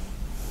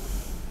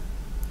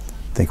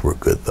 I think we're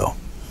good though.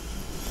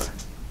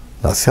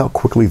 Now see how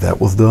quickly that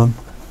was done?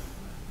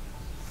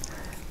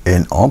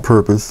 And on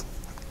purpose,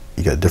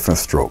 you got different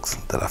strokes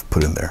that I've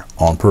put in there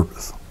on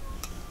purpose.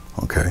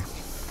 Okay.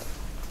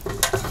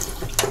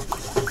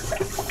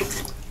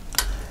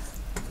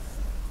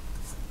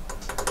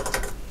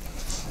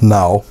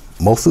 Now,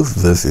 most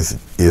of this is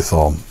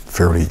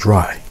fairly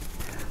dry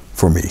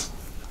for me.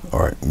 All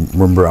right,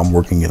 remember I'm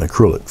working in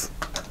acrylics.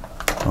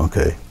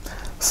 Okay,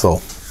 so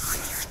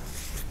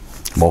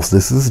most of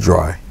this is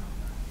dry.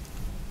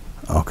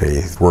 Okay,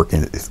 it's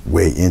working its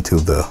way into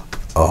the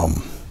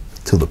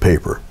to the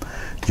paper.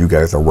 You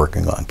guys are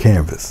working on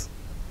canvas.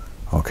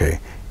 Okay,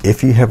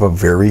 if you have a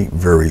very,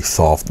 very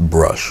soft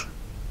brush,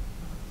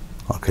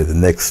 okay, the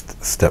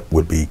next step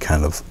would be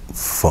kind of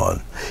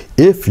fun.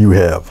 If you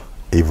have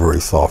a very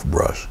soft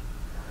brush,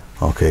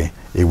 okay,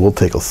 it will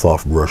take a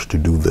soft brush to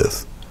do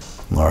this.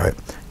 All right,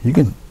 you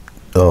can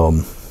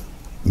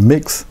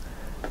mix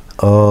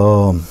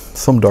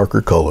some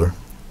darker color.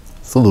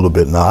 It's a little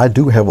bit. Now I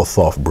do have a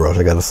soft brush.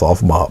 I got a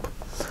soft mop.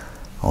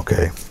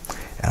 Okay,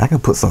 and I can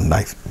put some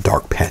nice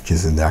dark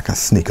patches in there. I can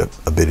sneak a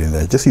bit in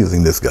there just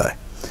using this guy.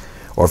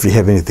 Or if you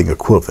have anything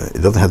equivalent,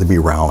 it doesn't have to be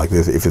round like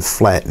this. If it's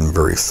flat and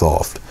very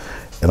soft,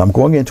 and I'm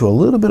going into a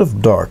little bit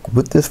of dark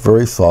with this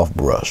very soft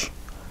brush.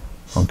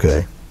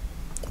 Okay,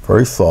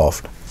 very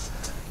soft.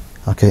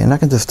 Okay, and I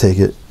can just take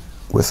it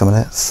with some of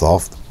that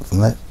soft,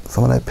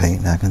 some of that paint,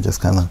 and I can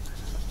just kind of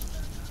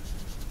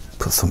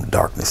put some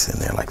darkness in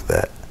there like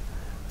that.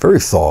 Very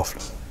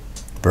soft,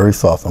 very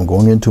soft. I'm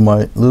going into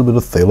my little bit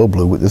of phthalo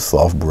blue with this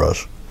soft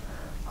brush.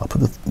 I'll put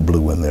the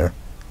blue in there,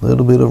 a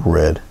little bit of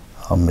red.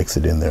 I'll mix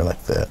it in there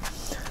like that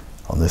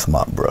on this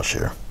mop brush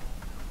here.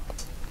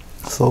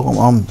 So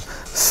I'm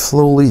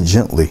slowly,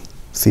 gently.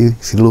 See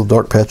the little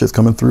dark patches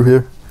coming through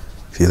here?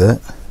 See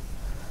that?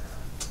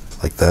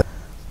 Like that.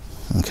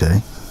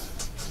 Okay.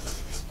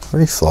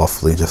 Very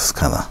softly, just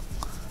kind of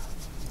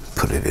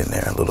put it in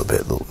there a little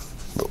bit. Little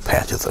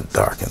patches of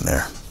dark in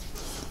there.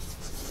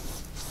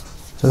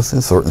 Just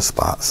in certain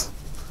spots.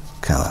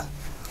 Kind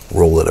of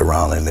roll it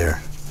around in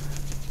there.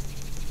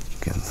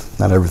 Again,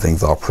 not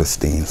everything's all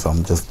pristine, so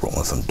I'm just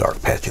rolling some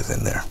dark patches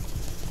in there.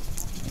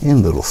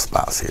 In little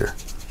spots here.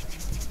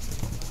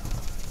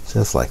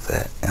 Just like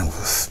that. And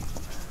just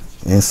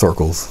in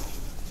circles.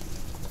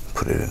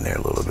 Put it in there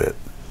a little bit.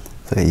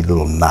 Say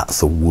little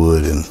knots of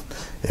wood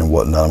and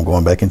whatnot. I'm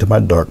going back into my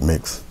dark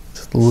mix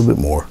just a little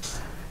bit more,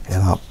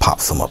 and I'll pop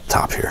some up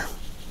top here,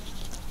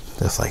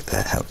 just like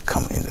that. Have it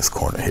come in this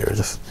corner here,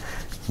 just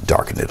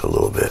darken it a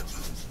little bit,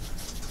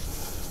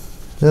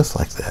 just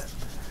like that.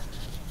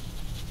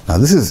 Now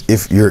this is,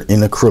 if you're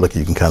in acrylic,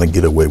 you can kind of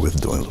get away with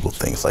doing little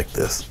things like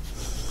this.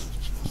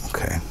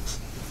 Okay,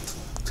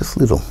 just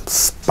little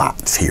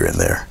spots here and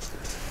there.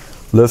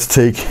 Let's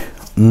take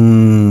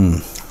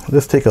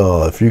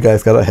if you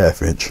guys got a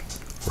 1/2 inch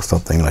or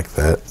something like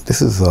that.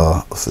 This is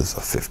a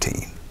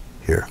 15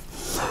 here.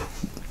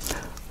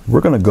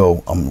 We're gonna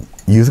go, I'm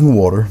using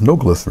water, no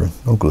glycerin.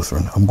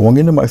 I'm going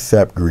into my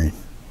sap green.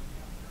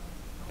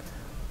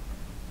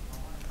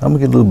 I'm gonna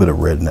get a little bit of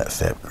red in that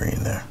sap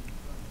green there.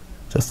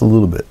 Just a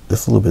little bit,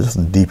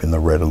 just deepen the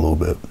red a little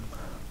bit.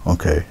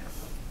 Okay.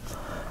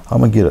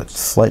 I'm gonna get a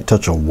slight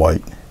touch of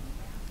white.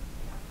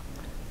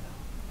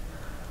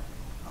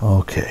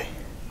 Okay.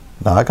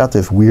 Now I got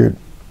this weird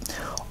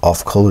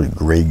off-colored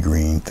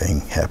gray-green thing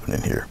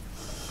happening here.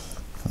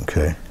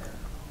 Okay.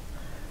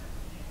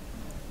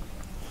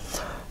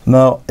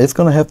 Now it's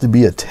gonna have to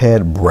be a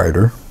tad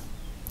brighter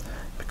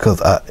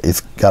because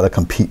it's got to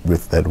compete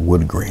with that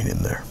wood green in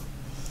there.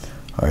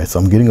 All right, so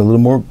I'm getting a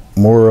little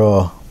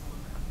more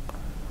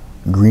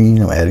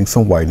green. I'm adding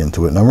some white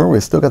into it. Now remember,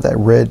 it's still got that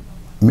red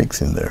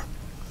mix in there.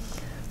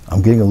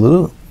 I'm getting a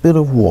little bit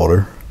of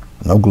water,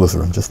 no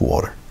glycerin, just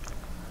water.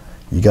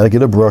 You got to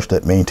get a brush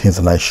that maintains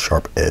a nice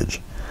sharp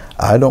edge.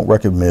 I don't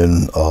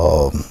recommend,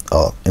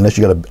 unless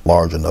you got a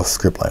large enough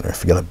script liner.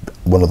 If you got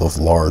one of those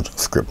large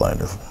script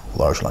liners,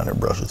 large liner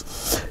brushes.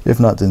 If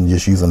not, then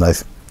just use a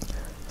nice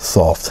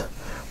soft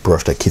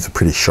brush that keeps a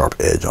pretty sharp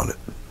edge on it.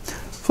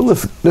 So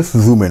let's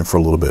zoom in for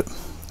a little bit.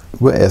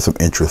 We'll add some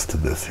interest to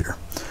this here.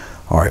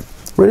 All right,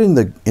 right in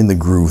the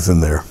grooves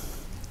in there.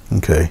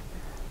 Okay,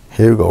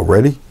 here we go.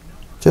 Ready?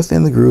 just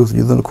in the grooves,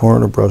 using the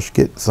corner of the brush,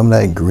 get some of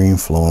that green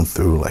flowing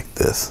through like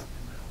this,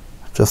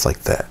 just like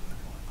that.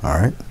 All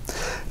right.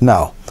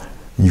 Now,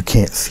 you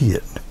can't see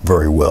it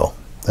very well.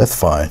 That's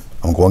fine.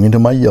 I'm going into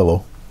my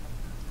yellow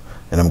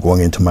and I'm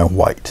going into my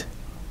white.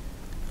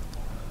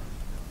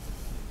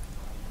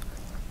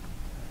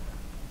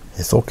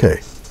 It's okay.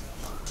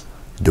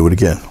 Do it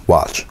again.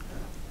 Watch.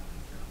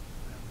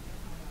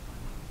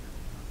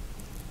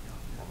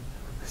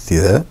 See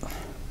that?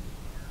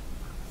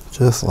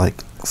 Just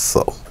like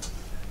so.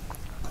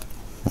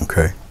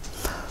 Okay.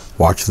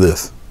 Watch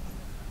this.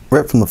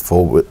 Right from the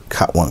forward,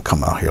 cut one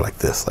come out here like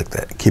this, like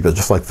that. Keep it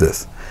just like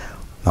this.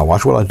 Now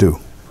watch what I do.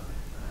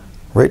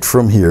 Right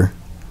from here,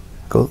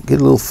 go get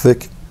a little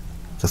thick,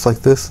 just like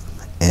this,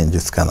 and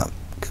just kind of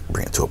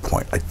bring it to a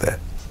point like that.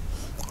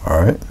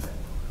 All right.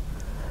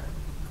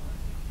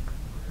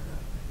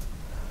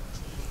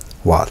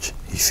 Watch.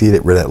 You see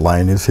that where that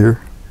line is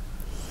here?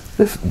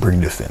 Let's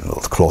bring this in a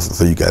little closer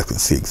so you guys can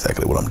see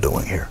exactly what I'm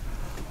doing here.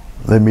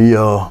 Let me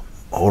hold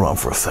on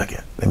for a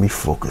second. Let me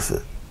focus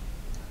it.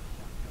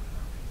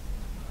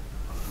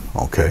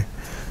 Okay.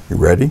 You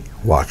ready?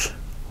 Watch.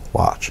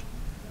 Watch.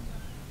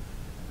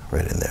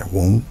 Right in there.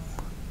 Boom.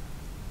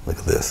 Look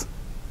at this.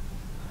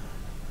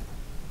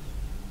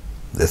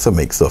 This will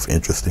make stuff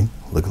interesting.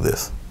 Look at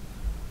this.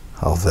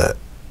 How's that?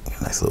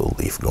 A nice little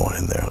leaf going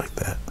in there like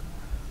that.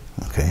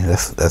 Okay,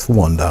 that's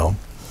one down.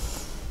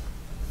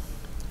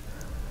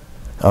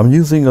 I'm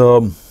using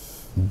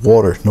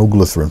water, no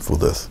glycerin for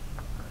this.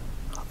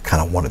 I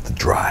kind of want it to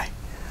dry.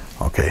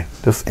 Okay,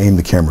 just aim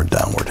the camera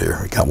downward here.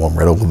 We got one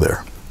right over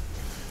there.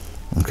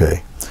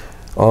 Okay,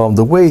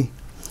 the way,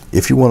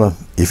 if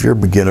you're a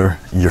beginner,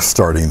 you're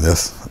starting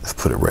this, let's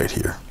put it right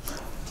here.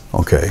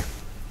 Okay,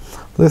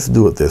 let's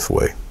do it this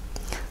way.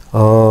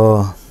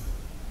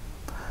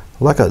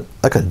 Like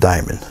a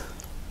diamond.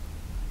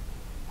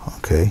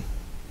 Okay.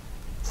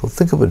 So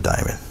think of a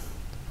diamond,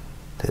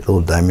 that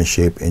little diamond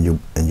shape, and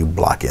you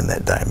block in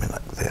that diamond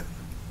like that.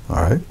 All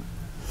right.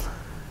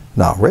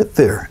 Now right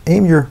there,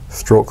 aim your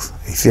strokes.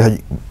 You see how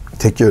you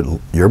take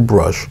your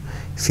brush.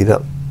 See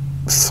that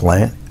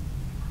slant?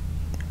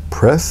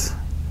 Press,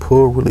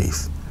 pull,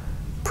 release.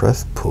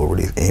 Press, pull,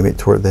 release. Aim it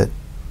toward that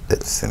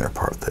center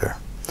part there.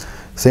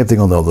 Same thing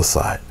on the other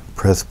side.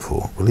 Press,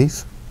 pull,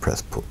 release.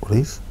 Press, pull,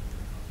 release.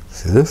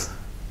 See this?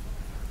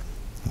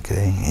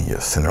 Okay, and your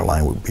center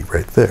line would be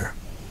right there.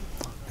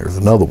 Here's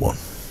another one.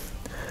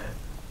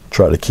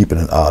 Try to keep it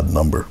an odd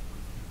number.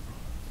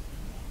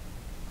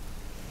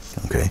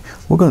 Okay,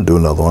 we're going to do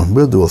another one.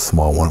 We'll do a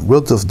small one.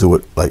 We'll just do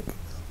it like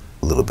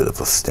a little bit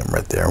of a stem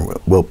right there.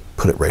 We'll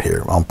put it right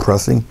here. I'm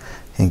pressing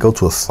and go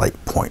to a slight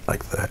point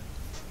like that.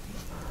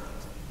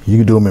 You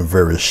can do them in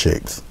various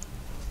shapes.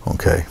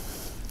 Okay,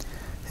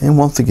 and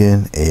once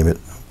again, aim it.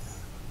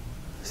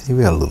 See,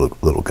 we got a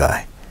little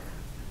guy,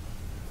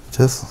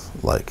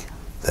 just like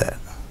that.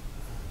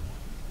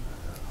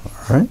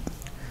 All right.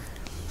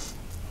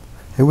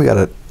 Here we got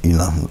it,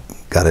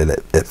 got it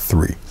at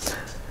 3.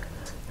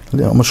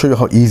 Now I'm gonna show you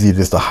how easy it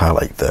is to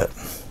highlight that.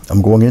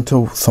 I'm going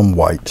into some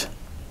white.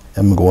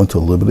 I'm gonna go into a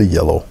little bit of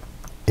yellow,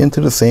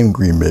 into the same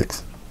green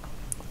mix.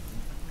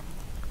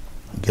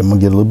 I'm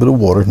gonna get a little bit of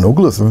water, no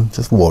glycerin,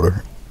 just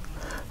water.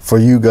 For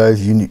you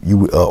guys,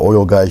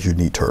 oil guys, you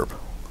need turp.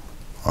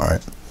 All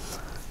right.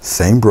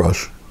 Same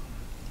brush.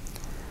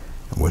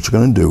 And what you're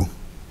gonna do,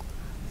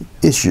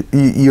 it's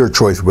your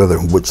choice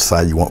which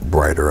side you want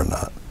brighter or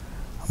not.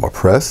 I'm gonna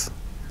press,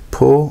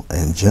 pull,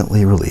 and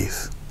gently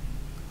release.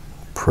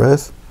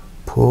 Press,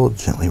 pull,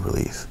 gently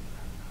release.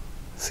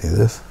 See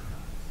this?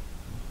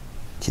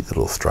 Keep the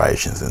little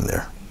striations in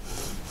there.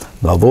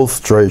 Now those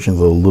striations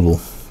are a little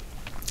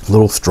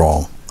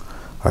strong.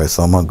 All right,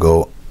 so I'm gonna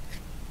go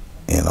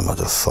and I'm gonna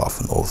just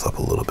soften those up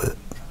a little bit.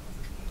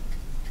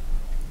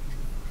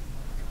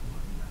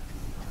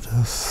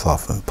 Just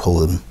soften, pull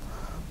them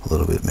a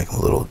little bit, make them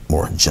a little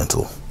more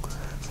gentle,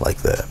 like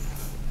that.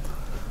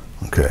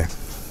 Okay.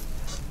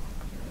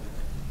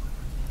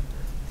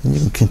 And you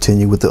can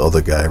continue with the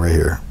other guy right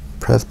here.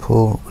 Press,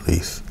 pull,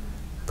 release.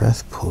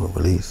 Press, pull,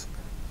 release.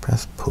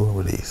 Press, pull,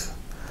 release.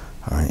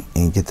 All right,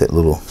 and get that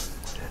little.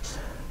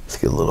 Let's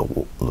get a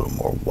little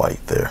more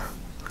white there.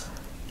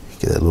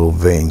 Get that little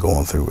vein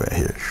going through right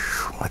here,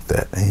 like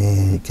that,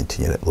 and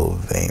continue that little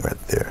vein right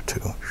there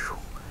too. All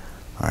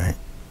right.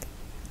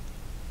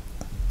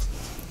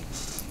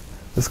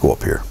 Let's go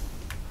up here.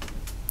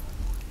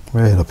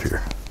 Right up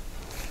here.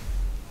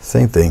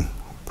 Same thing.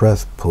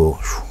 Press, pull,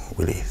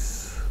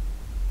 release.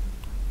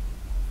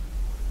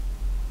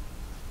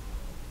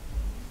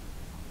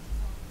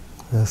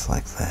 Just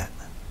like that.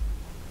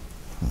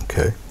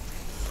 Okay.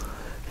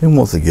 And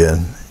once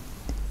again,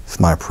 it's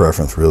my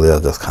preference really. I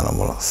just kind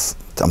of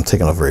I'm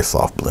taking a very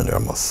soft blender.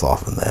 I'm gonna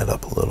soften that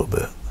up a little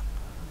bit.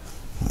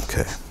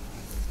 Okay.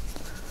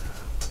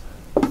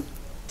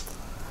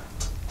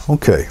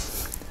 Okay.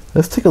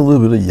 Let's take a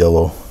little bit of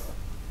yellow.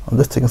 I'm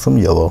just taking some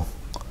yellow.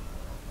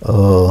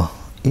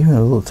 Even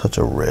a little touch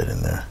of red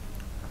in there.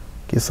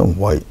 Get some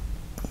white.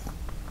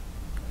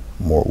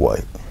 More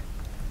white.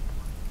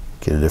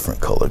 Get a different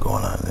color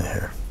going on in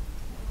here.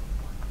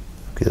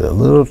 Get a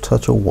little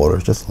touch of water,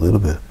 just a little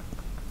bit.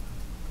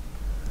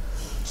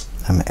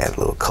 I'm gonna add a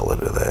little color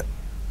to that.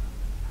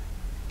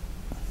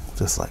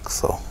 Just like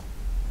so.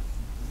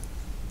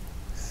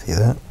 See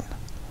that?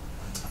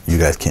 You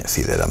guys can't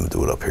see that. I'm gonna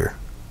do it up here.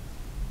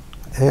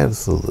 Add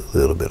just a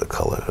little bit of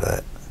color to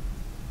that.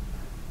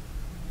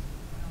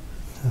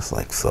 Just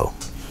like so.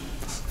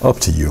 Up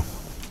to you.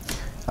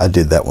 I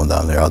did that one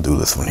down there. I'll do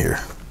this one here.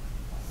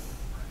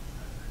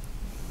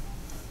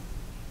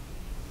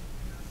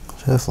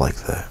 Just like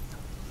that.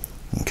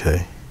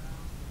 Okay.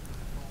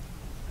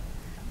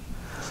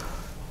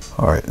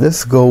 All right,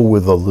 let's go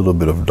with a little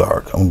bit of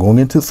dark. I'm going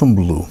into some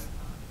blue.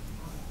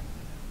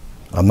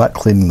 I'm not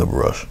cleaning the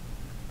brush.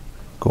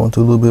 Go into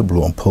a little bit of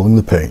blue. I'm pulling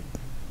the paint.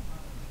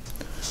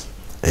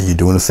 And you're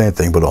doing the same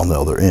thing, but on the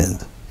other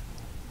end.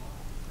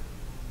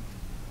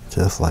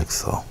 Just like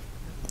so.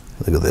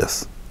 Look at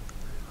this.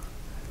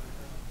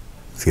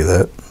 See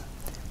that?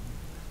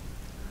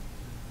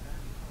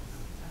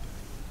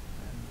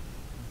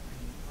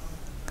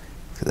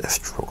 See that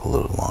stroke a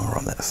little longer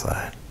on that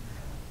side.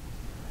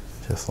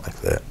 Just like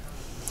that.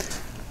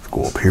 Let's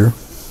go up here.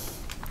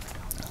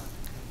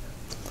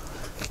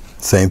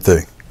 Same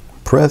thing.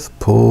 Press,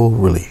 pull,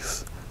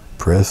 release.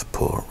 Press,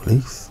 pull,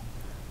 release.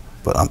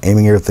 But I'm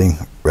aiming everything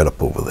right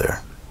up over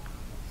there.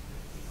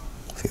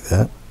 See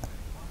that?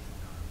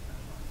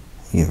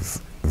 You can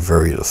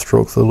vary the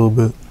strokes a little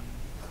bit.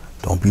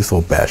 Don't be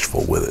so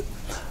bashful with it.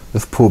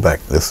 Let's pull back.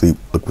 Let's see.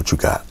 Look what you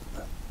got.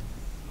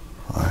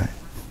 All right.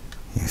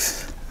 You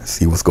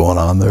see what's going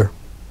on there?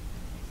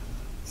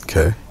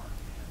 Okay.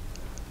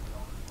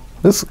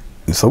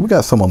 So we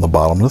got some on the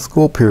bottom. Let's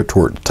go up here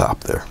toward the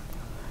top there.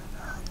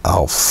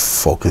 I'll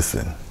focus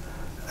in,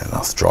 and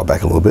I'll draw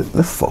back a little bit.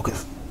 Let's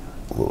focus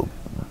a little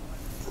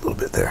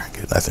bit there.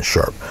 Get it nice and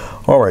sharp.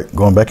 All right,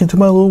 going back into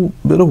my little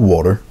bit of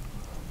water.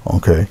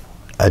 Okay,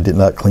 I did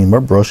not clean my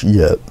brush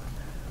yet.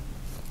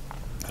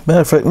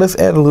 Matter of fact, let's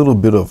add a little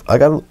bit of, I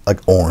got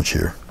like orange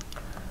here.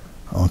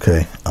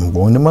 Okay, I'm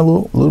going to my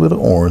little bit of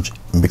orange,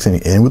 mixing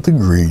it in with the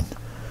green.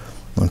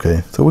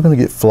 Okay, so we're gonna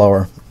get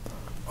flower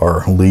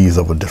or leaves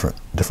of a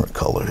different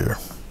color here.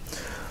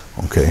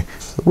 Okay,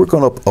 so we're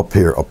going up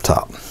here, up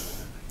top.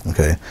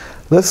 Okay,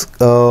 let's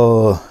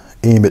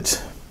aim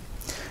it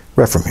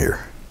right from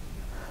here.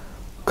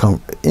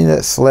 Come in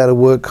that slat of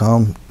wood,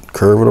 come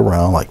curve it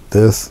around like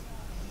this.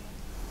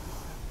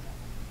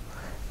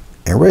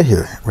 And right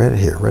here,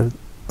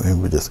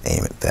 and we just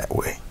aim it that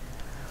way.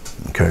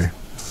 Okay,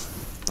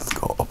 let's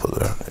go up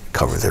there. It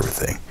covers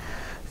everything.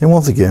 And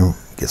once again,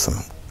 get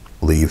some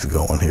leaves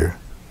going here.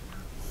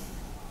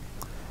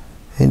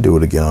 And do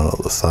it again on the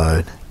other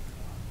side.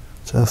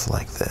 Just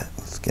like that.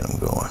 Let's get them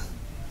going.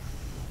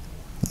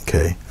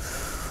 Okay.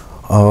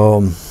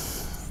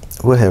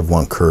 We'll have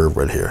one curve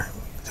right here.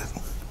 Just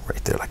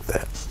right there like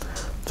that.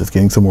 Just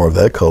getting some more of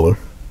that color.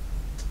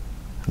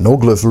 No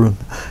glycerin.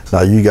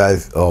 Now you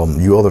guys,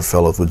 you other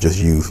fellows would just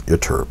use your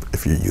turp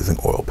if you're using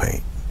oil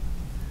paint.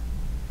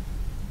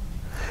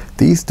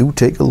 These do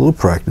take a little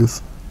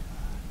practice.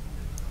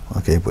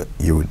 Okay, but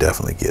you would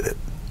definitely get it.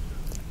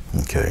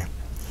 Okay.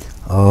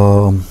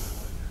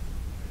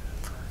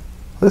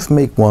 Let's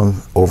make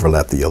one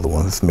overlap the other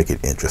one. Let's make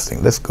it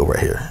interesting. Let's go right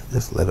here.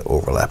 Just let it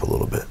overlap a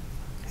little bit.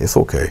 It's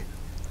okay.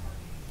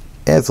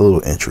 Adds a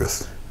little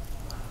interest.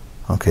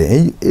 Okay,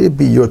 and it'd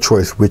be your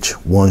choice which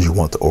ones you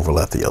want to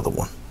overlap the other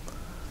one.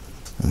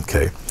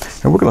 Okay,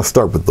 and we're gonna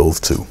start with those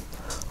two.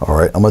 All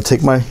right, I'm gonna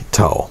take my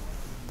towel,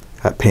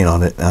 got paint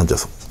on it, and I'll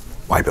just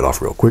wipe it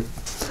off real quick.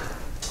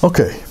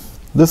 Okay,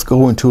 let's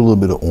go into a little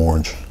bit of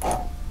orange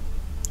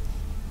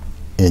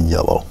and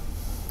yellow.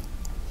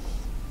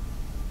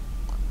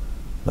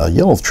 Now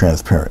yellow's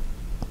transparent.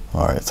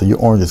 All right, so your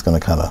orange is gonna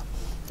kind of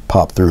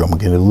pop through. I'm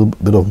gonna get a little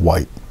bit of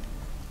white.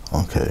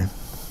 Okay.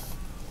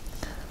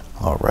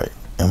 All right,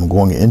 I'm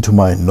going into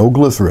my no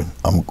glycerin.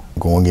 I'm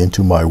going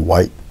into my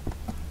white,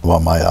 well,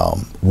 my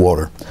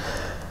water.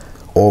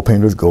 Oil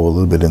painters go a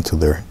little bit into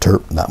their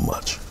turp, not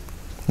much.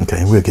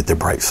 Okay, we'll get the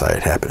bright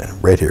side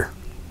happening right here.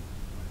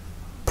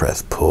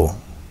 Press, pull,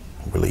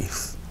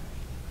 release.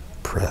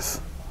 Press,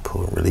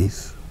 pull,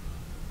 release.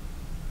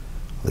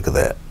 Look at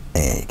that,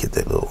 and you get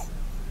that little,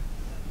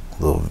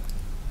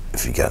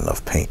 if you got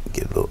enough paint,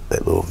 get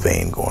that little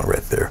vein going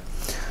right there.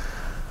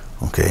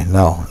 Okay,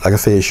 now, like I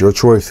say, it's your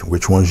choice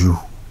which ones you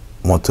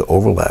want to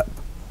overlap.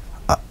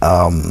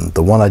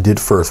 The one I did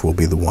first will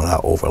be the one I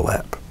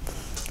overlap.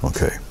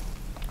 Okay,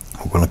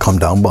 we're gonna come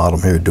down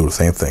bottom here, do the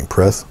same thing.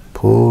 Press,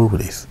 pull,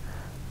 release.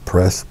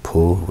 Press,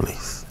 pull,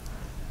 release.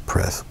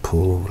 Press,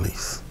 pull,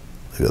 release.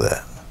 Look at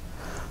that.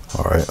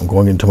 All right, I'm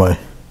going into my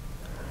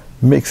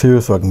mix here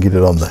so I can get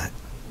it on the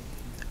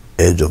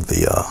edge of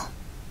the,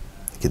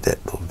 get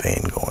that little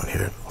vein going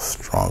here. A little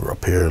stronger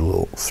up here, a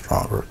little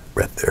stronger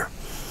right there.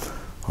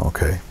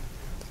 Okay.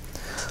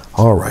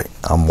 All right,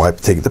 I'm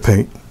taking the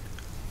paint,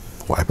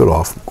 wipe it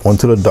off, going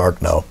to the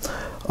dark now.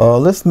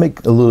 Let's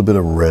make a little bit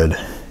of red.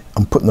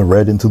 I'm putting the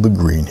red into the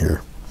green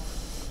here.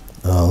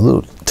 A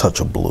little touch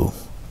of blue.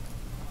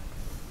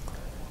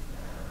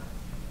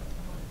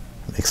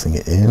 Mixing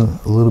it in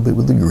a little bit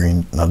with the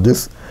green. Now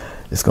this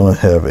it's going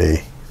to have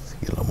a,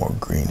 get a little more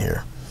green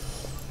here,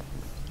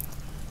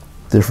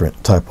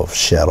 different type of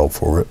shadow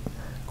for it.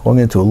 Going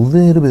into a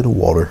little bit of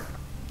water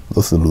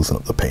just to loosen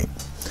up the paint.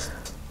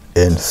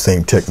 And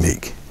same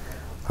technique.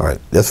 All right,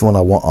 that's one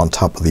I want on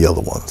top of the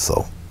other one.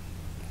 So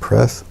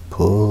press,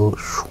 pull,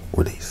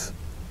 release.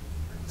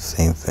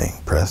 Same thing,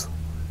 press,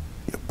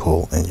 you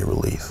pull, and you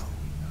release.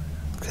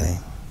 Okay,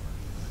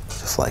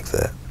 just like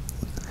that.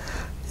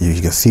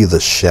 You can see the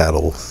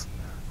shadows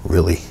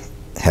really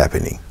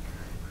happening.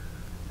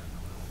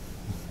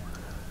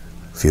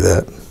 See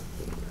that?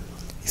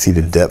 You see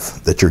the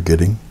depth that you're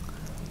getting?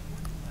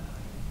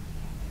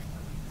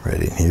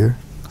 Right in here,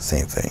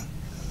 same thing.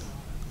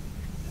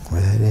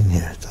 Right in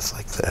here, just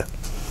like that.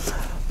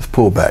 Let's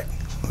pull back.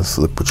 Let's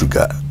look what you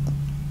got.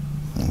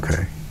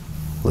 Okay,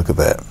 look at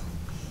that.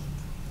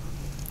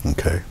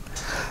 Okay,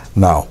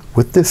 now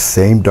with this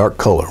same dark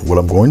color, what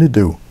I'm going to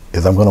do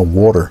is I'm going to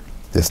water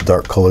this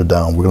dark color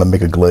down. We're going to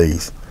make a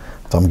glaze.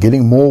 So I'm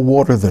getting more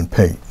water than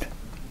paint.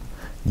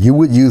 You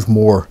would use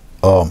more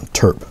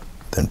turp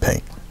than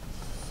paint.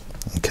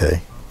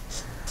 Okay,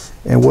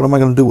 and what am I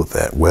going to do with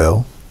that?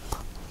 Well,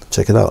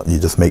 check it out. You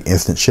just make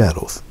instant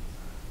shadows.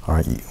 All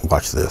right,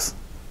 watch this.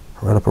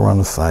 Right up around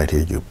the side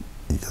here, you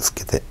just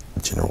get that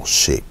general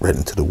shape right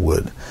into the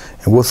wood.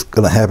 And what's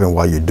going to happen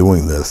while you're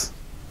doing this?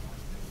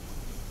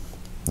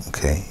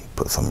 Okay,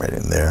 put some right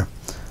in there,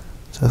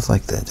 just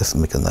like that. Just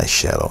make a nice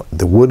shadow.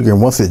 The wood grain,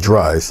 once it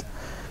dries,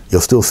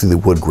 you'll still see the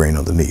wood grain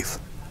underneath.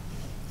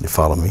 You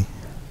follow me?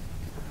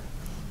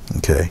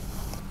 Okay,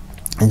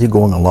 and you're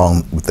going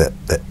along with that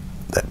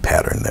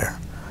pattern there.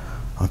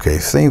 Okay,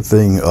 same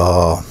thing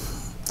over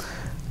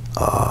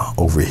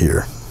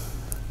here.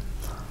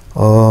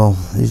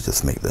 You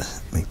just make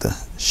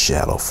the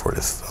shadow for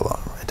this fella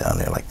right down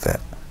there like that.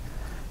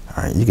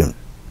 All right, you can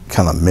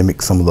kind of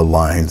mimic some of the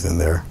lines in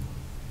there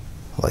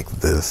like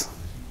this.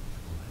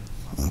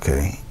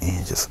 Okay,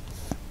 and just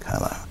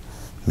kind of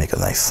make a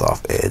nice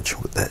soft edge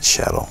with that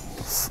shadow.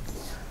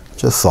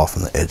 Just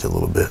soften the edge a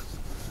little bit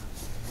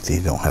so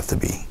you don't have to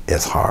be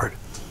as hard.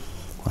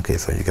 Okay,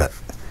 so you got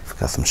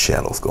some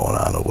shadows going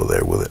on over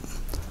there with it.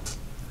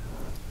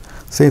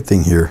 Same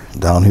thing here,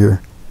 down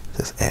here,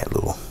 just add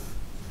little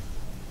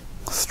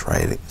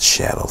striated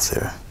shadows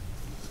there.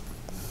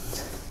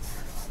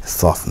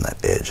 Soften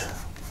that edge,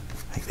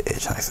 make the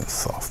edge nice and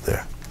soft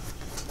there.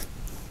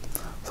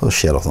 So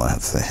shadows don't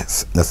have to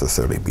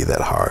necessarily be that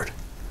hard.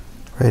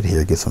 Right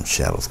here, get some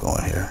shadows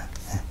going here.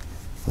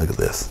 Look at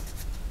this.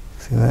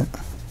 See that?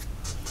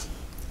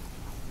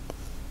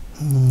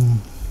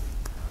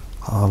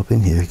 All up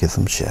in here, get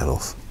some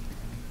shadows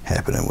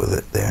happening with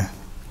it there.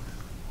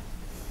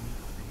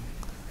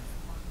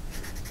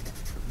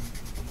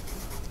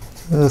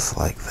 Just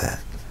like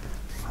that.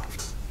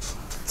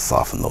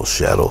 Soften those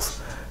shadows.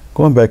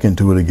 Going back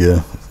into it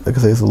again, like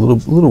I say, it's a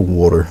little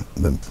water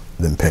than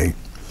paint.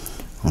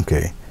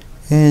 Okay,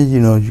 and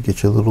you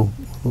get your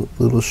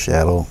little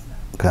shadow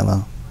kind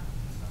of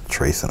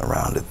tracing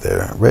around it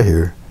there. Right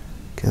here,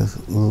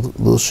 get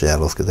little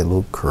shadows, get that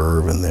little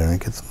curve in there, and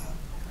get some.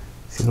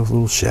 See those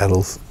little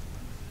shadows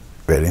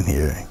right in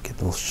here, and get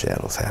those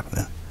shadows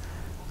happening.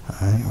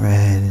 All right,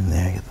 right in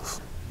there, get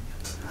those.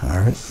 All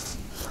right.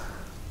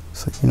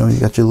 So you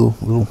got your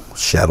little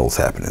shadows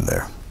happening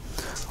there.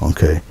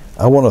 Okay,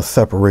 I want to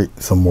separate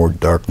some more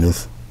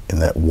darkness in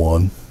that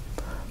one,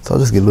 so I'll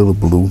just get a little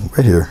blue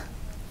right here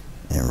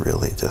and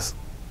really just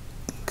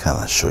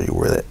kind of show you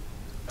where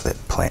that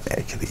plant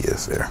actually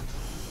is there.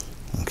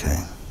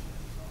 Okay.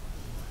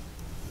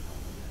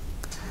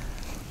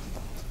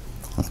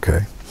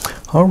 Okay.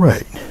 All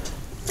right.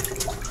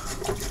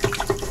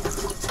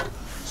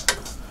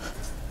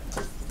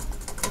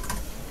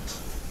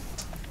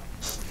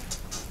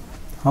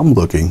 I'm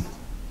looking.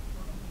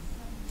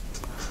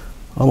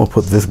 I'm gonna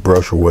put this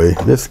brush away.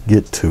 Let's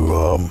get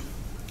to.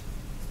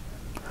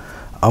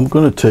 I'm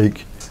trying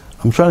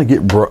to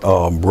get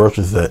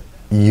brushes that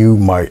you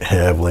might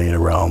have laying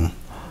around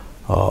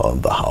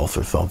the house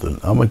or something.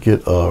 I'm gonna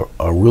get a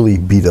really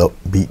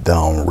beat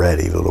down,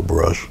 ratty little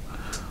brush.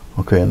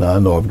 Okay, now I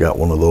know I've got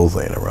one of those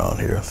laying around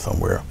here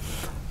somewhere.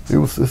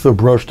 It's a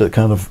brush that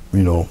kind of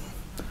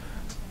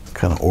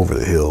kind of over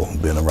the hill,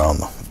 been around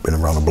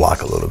the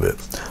block a little bit.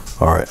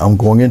 All right, I'm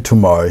going into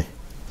my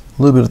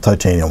little bit of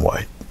titanium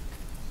white,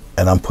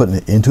 and I'm putting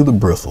it into the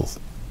bristles.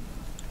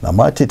 Now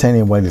my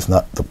titanium white is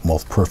not the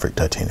most perfect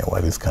titanium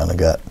white. It's kind of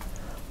got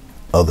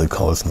other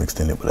colors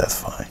mixed in it, but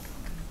that's fine.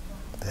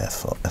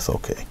 That's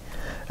okay.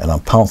 And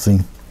I'm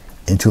pouncing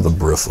into the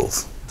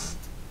bristles.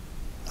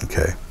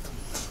 Okay,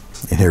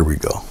 and here we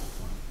go.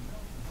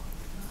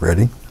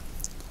 Ready?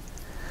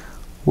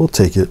 We'll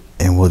take it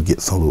and we'll get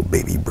some little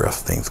baby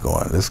breath things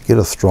going. Let's get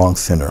a strong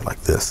center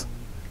like this.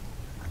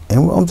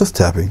 And I'm just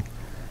tapping.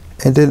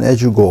 And then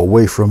as you go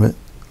away from it,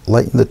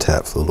 lighten the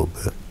taps a little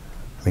bit.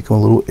 Make them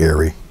a little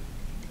airy.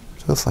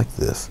 Just like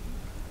this.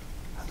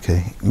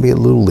 Okay, be a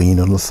little lean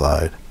on the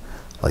side.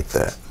 Like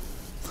that.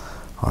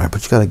 Alright,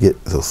 but you gotta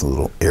get those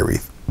little airy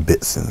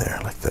bits in there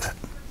like that.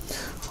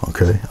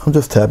 Okay, I'm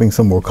just tapping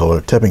some more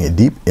color, tapping it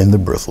deep in the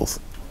bristles.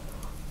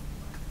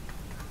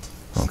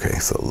 Okay,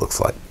 so it looks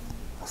like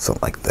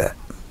something like that.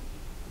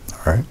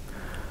 All right.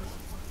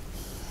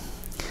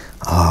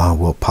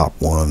 We'll pop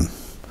one.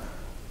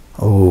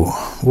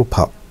 Oh, we'll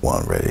pop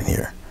one right in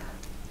here.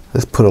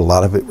 Let's put a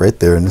lot of it right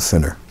there in the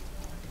center,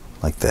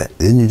 like that.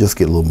 Then you just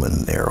get a little more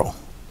narrow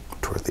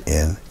toward the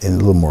end, and a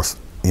little more,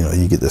 you know,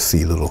 you get to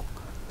see little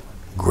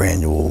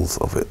granules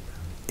of it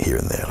here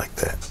and there, like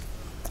that.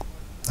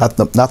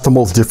 Not the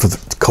most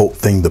difficult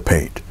thing to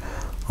paint.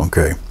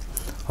 Okay.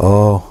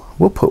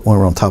 We'll put one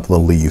on top of the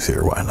leaves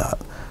here. Why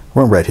not?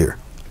 One right here.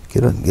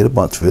 Get a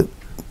bunch of it.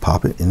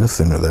 Pop it in the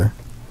center there,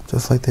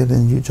 just like that.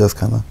 And you just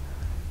kind of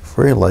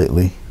very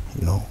lightly,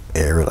 you know,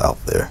 air it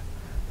out there.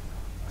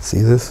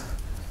 See this?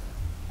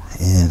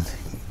 And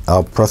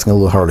I'm pressing a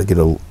little harder to get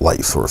a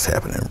light source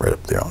happening right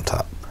up there on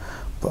top.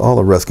 But all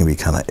the rest can be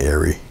kind of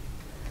airy,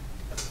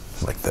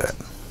 like that.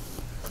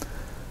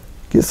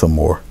 Get some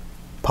more.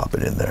 Pop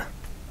it in there.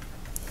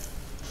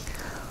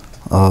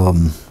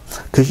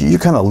 Because you're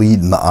kind of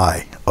leading the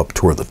eye up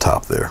toward the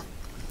top there.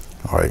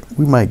 All right,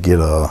 we might get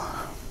a,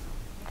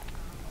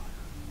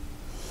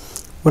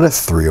 well,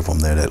 that's 3 of them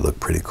there that look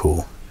pretty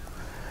cool.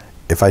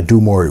 If I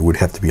do more, it would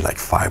have to be like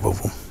 5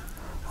 of them.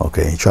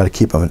 Okay, try to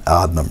keep them in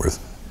odd numbers.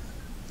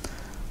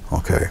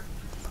 Okay,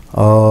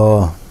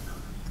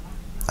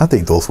 I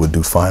think those would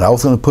do fine. I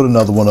was going to put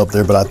another one up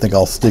there, but I think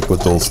I'll stick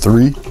with those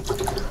 3.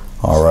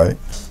 All right,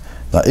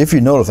 now if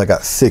you notice, I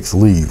got 6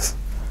 leaves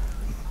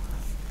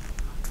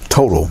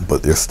total,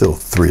 but there's still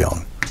 3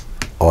 on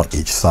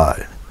each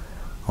side.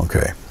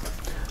 Okay,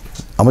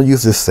 I'm gonna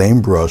use this same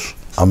brush.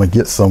 I'm gonna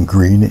get some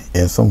green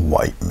and some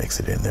white, mix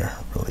it in there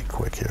really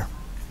quick here.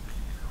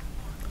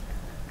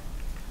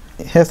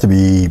 It has to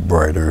be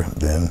brighter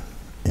than,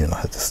 you know,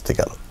 have to stick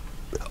out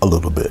a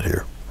little bit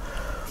here.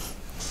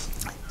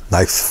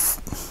 Nice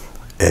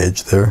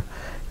edge there.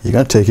 You're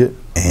gonna take it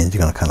and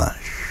you're gonna kind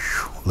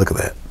of, look at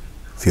that.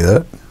 See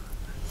that?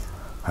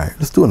 All right,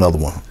 let's do another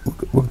one.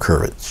 We'll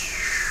curve it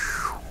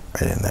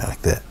right in there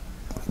like that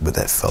with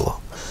that fellow.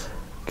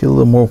 Get a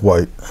little more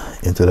white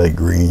into that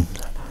green.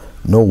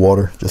 No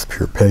water, just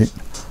pure paint.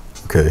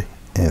 Okay,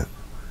 and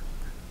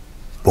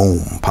boom,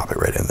 pop it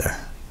right in there.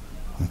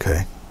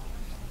 Okay.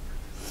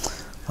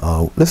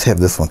 Let's have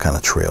this one kind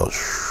of trail.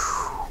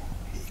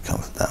 He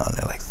comes down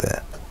there like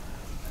that.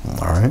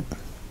 All right.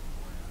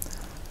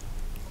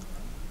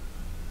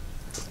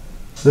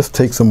 Let's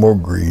take some more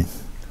green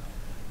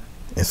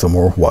and some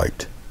more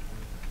white.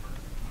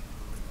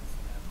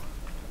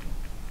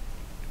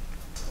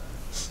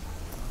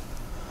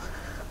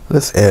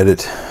 Let's add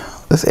it.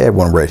 Let's add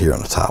one right here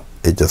on the top.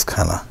 It just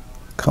kind of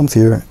comes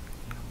here.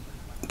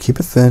 Keep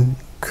it thin,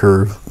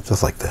 curve,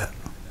 just like that.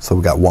 So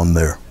we got one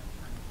there.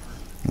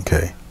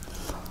 Okay.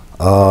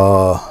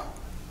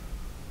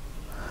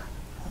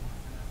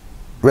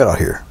 Right out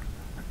here,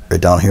 right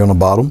down here on the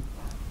bottom.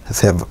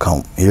 Let's have it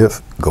come here.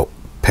 Go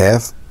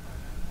past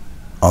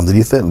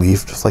underneath that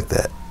leaf, just like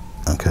that.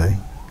 Okay.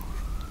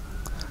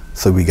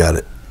 So we got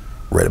it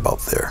right about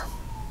there.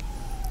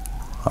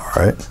 All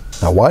right.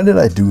 Now, why did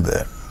I do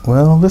that?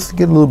 Well, let's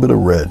get a little bit of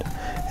red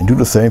and do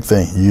the same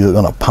thing. You're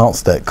gonna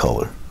pounce that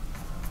color.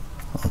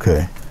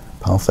 Okay,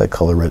 pounce that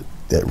color,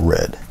 that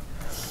red.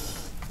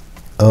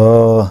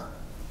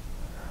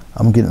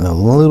 I'm getting a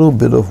little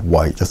bit of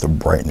white just to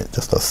brighten it,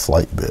 just a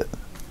slight bit.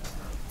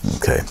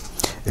 Okay,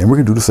 and we're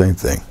gonna do the same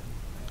thing.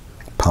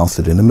 Pounce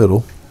it in the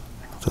middle,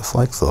 just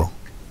like so.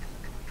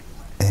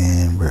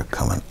 And we're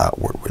coming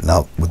outward.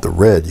 Now with the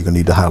red, you're gonna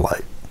need to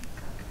highlight.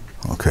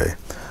 Okay,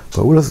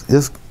 but we'll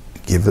just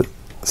give it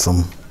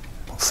some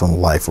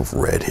life of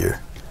red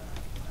here.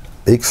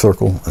 Big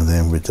circle, and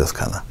then we just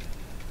kind of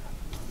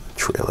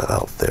trail it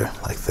out there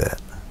like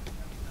that.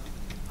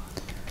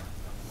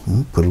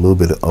 Put a little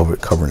bit of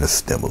it covering the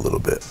stem a little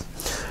bit.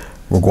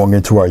 We're going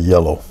into our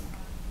yellow.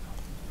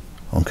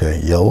 Okay,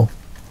 yellow.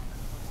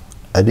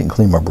 I didn't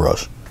clean my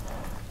brush.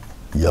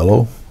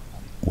 Yellow,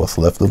 what's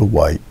left of the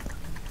white.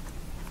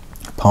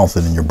 Pounce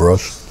it in your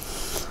brush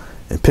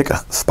and pick a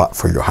spot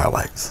for your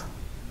highlights.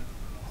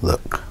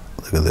 Look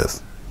at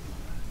this.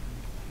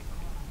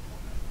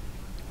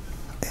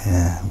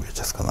 And we're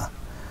just gonna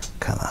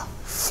kind of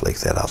flake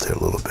that out there a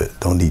little bit.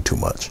 Don't need too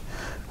much.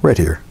 Right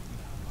here.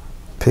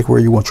 Pick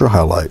where you want your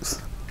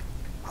highlights.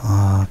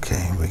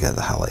 Okay, we got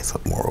the highlights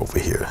up more over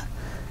here.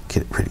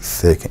 Get it pretty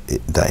thick.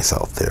 It dice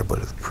out there, but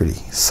it's pretty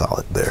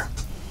solid there.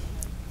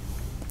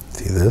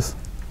 See this?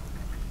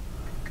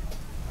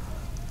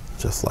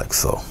 Just like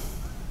so.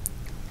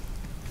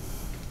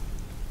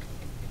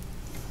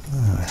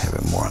 I have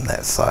it more on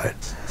that side.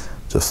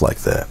 Just like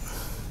that.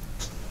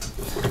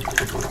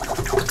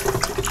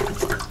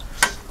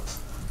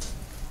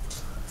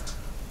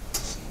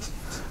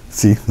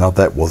 See, now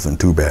that wasn't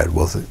too bad,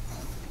 was it?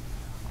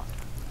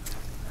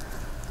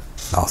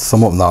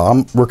 Now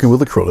I'm working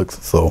with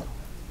acrylics, so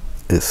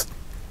it's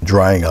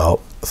drying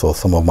out. So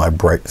some of my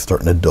bright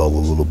starting to dull a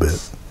little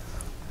bit.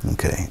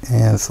 Okay,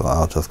 and so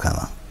I'll just kind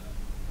of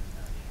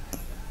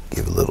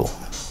give a little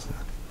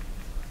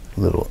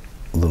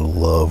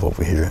love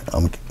over here.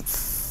 I'm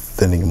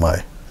thinning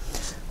the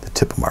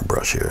tip of my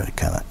brush here to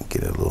kind of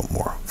get it a little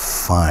more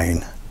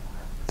fine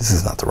This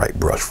is not the right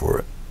brush for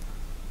it.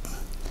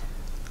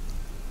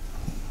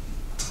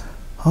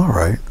 All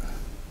right.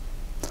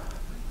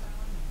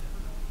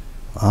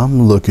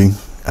 I'm looking.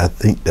 I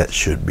think that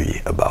should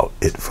be about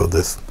it for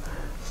this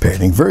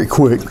painting. Very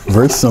quick,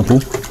 very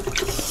simple.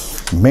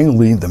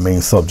 Mainly the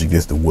main subject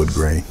is the wood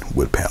grain,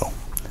 wood panel.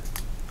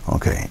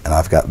 Okay, and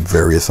I've got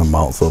various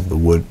amounts of the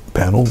wood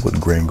panel with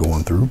grain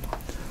going through.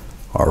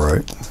 All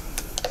right.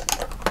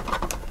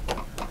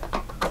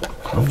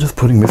 I'm just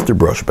putting Mr.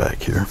 Brush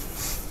back here.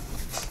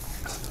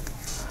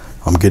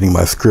 I'm getting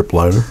my script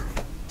lighter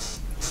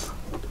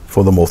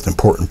for the most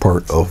important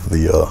part of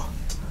the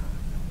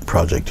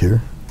project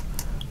here.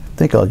 I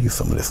think I'll use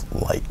some of this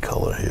light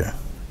color here.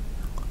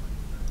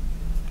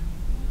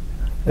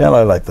 And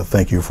I'd like to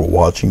thank you for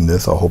watching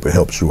this. I hope it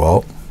helps you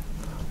out.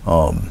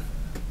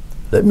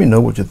 Let me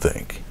know what you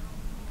think.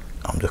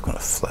 I'm just going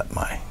to slap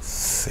my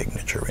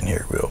signature in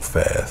here real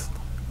fast.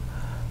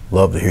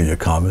 Love to hear your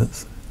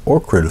comments or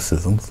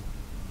criticisms.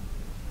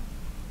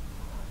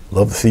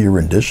 Love to see your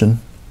rendition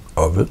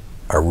of it.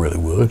 I really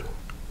would.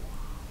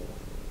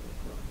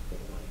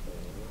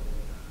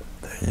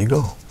 There you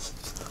go.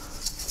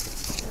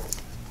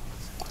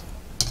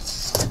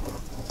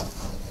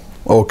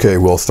 Okay,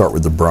 we'll start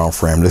with the brown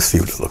frame. Let's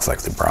see what it looks like,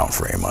 the brown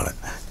frame on it.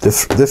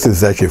 This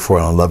is actually for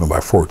an 11 by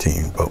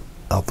 14, but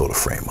I'll throw the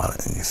frame on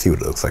it and you see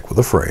what it looks like with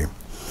the frame.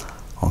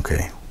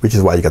 Okay, which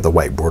is why you got the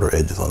white border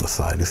edges on the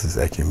side. This is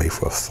actually made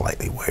for a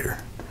slightly wider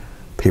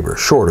paper.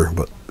 Shorter,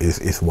 but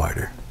it's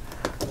wider.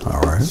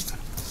 All right,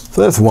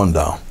 so that's one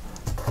down.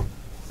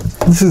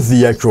 This is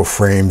the actual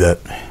frame that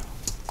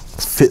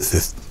fits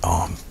this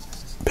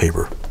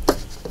paper,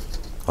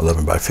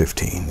 11 by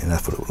 15, and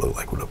that's what it would look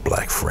like with a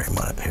black frame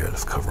on it. Here,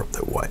 let's cover up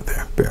that white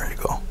there. There you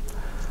go.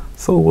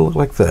 So it will look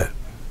like that.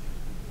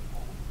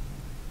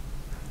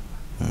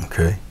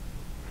 Okay.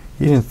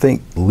 You didn't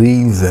think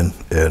leaves and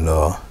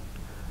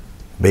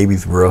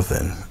baby's breath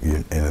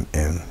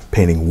and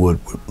painting wood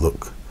would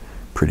look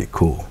pretty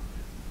cool.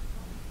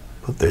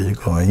 But there you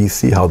go. And you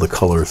see how the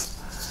colors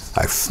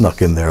I've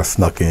snuck in there. I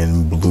snuck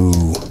in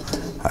blue.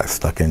 I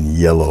snuck in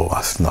yellow.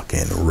 I snuck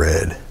in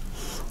red.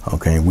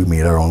 Okay, we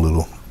made our own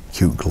little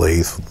cute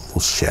glaze with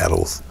little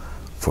shadows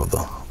for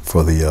the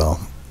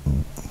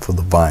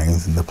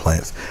vines and the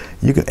plants.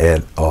 You can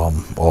add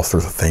all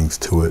sorts of things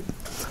to it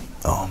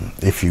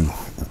if you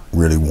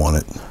really want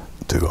it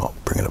to. I'll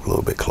bring it up a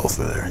little bit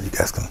closer there. You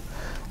guys can,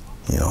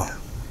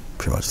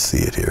 pretty much see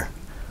it here.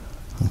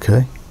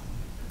 Okay,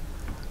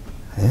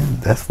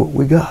 and that's what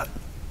we got.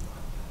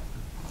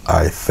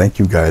 I thank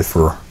you guys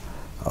for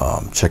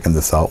checking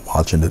this out,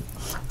 watching it.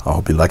 I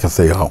hope you, like I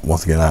say,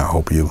 once again, I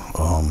hope you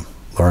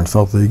learned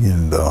something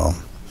and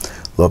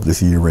love to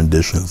see your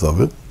renditions of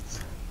it.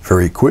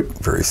 Very quick,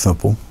 very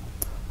simple,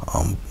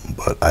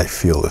 but I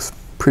feel it's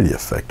pretty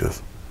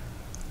effective.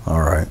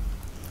 All right.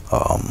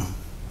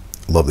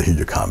 Love to hear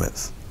your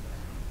comments.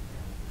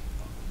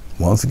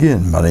 Once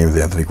again, my name is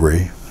Anthony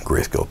Gray,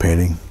 Grayscale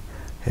Painting,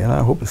 and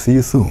I hope to see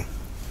you soon.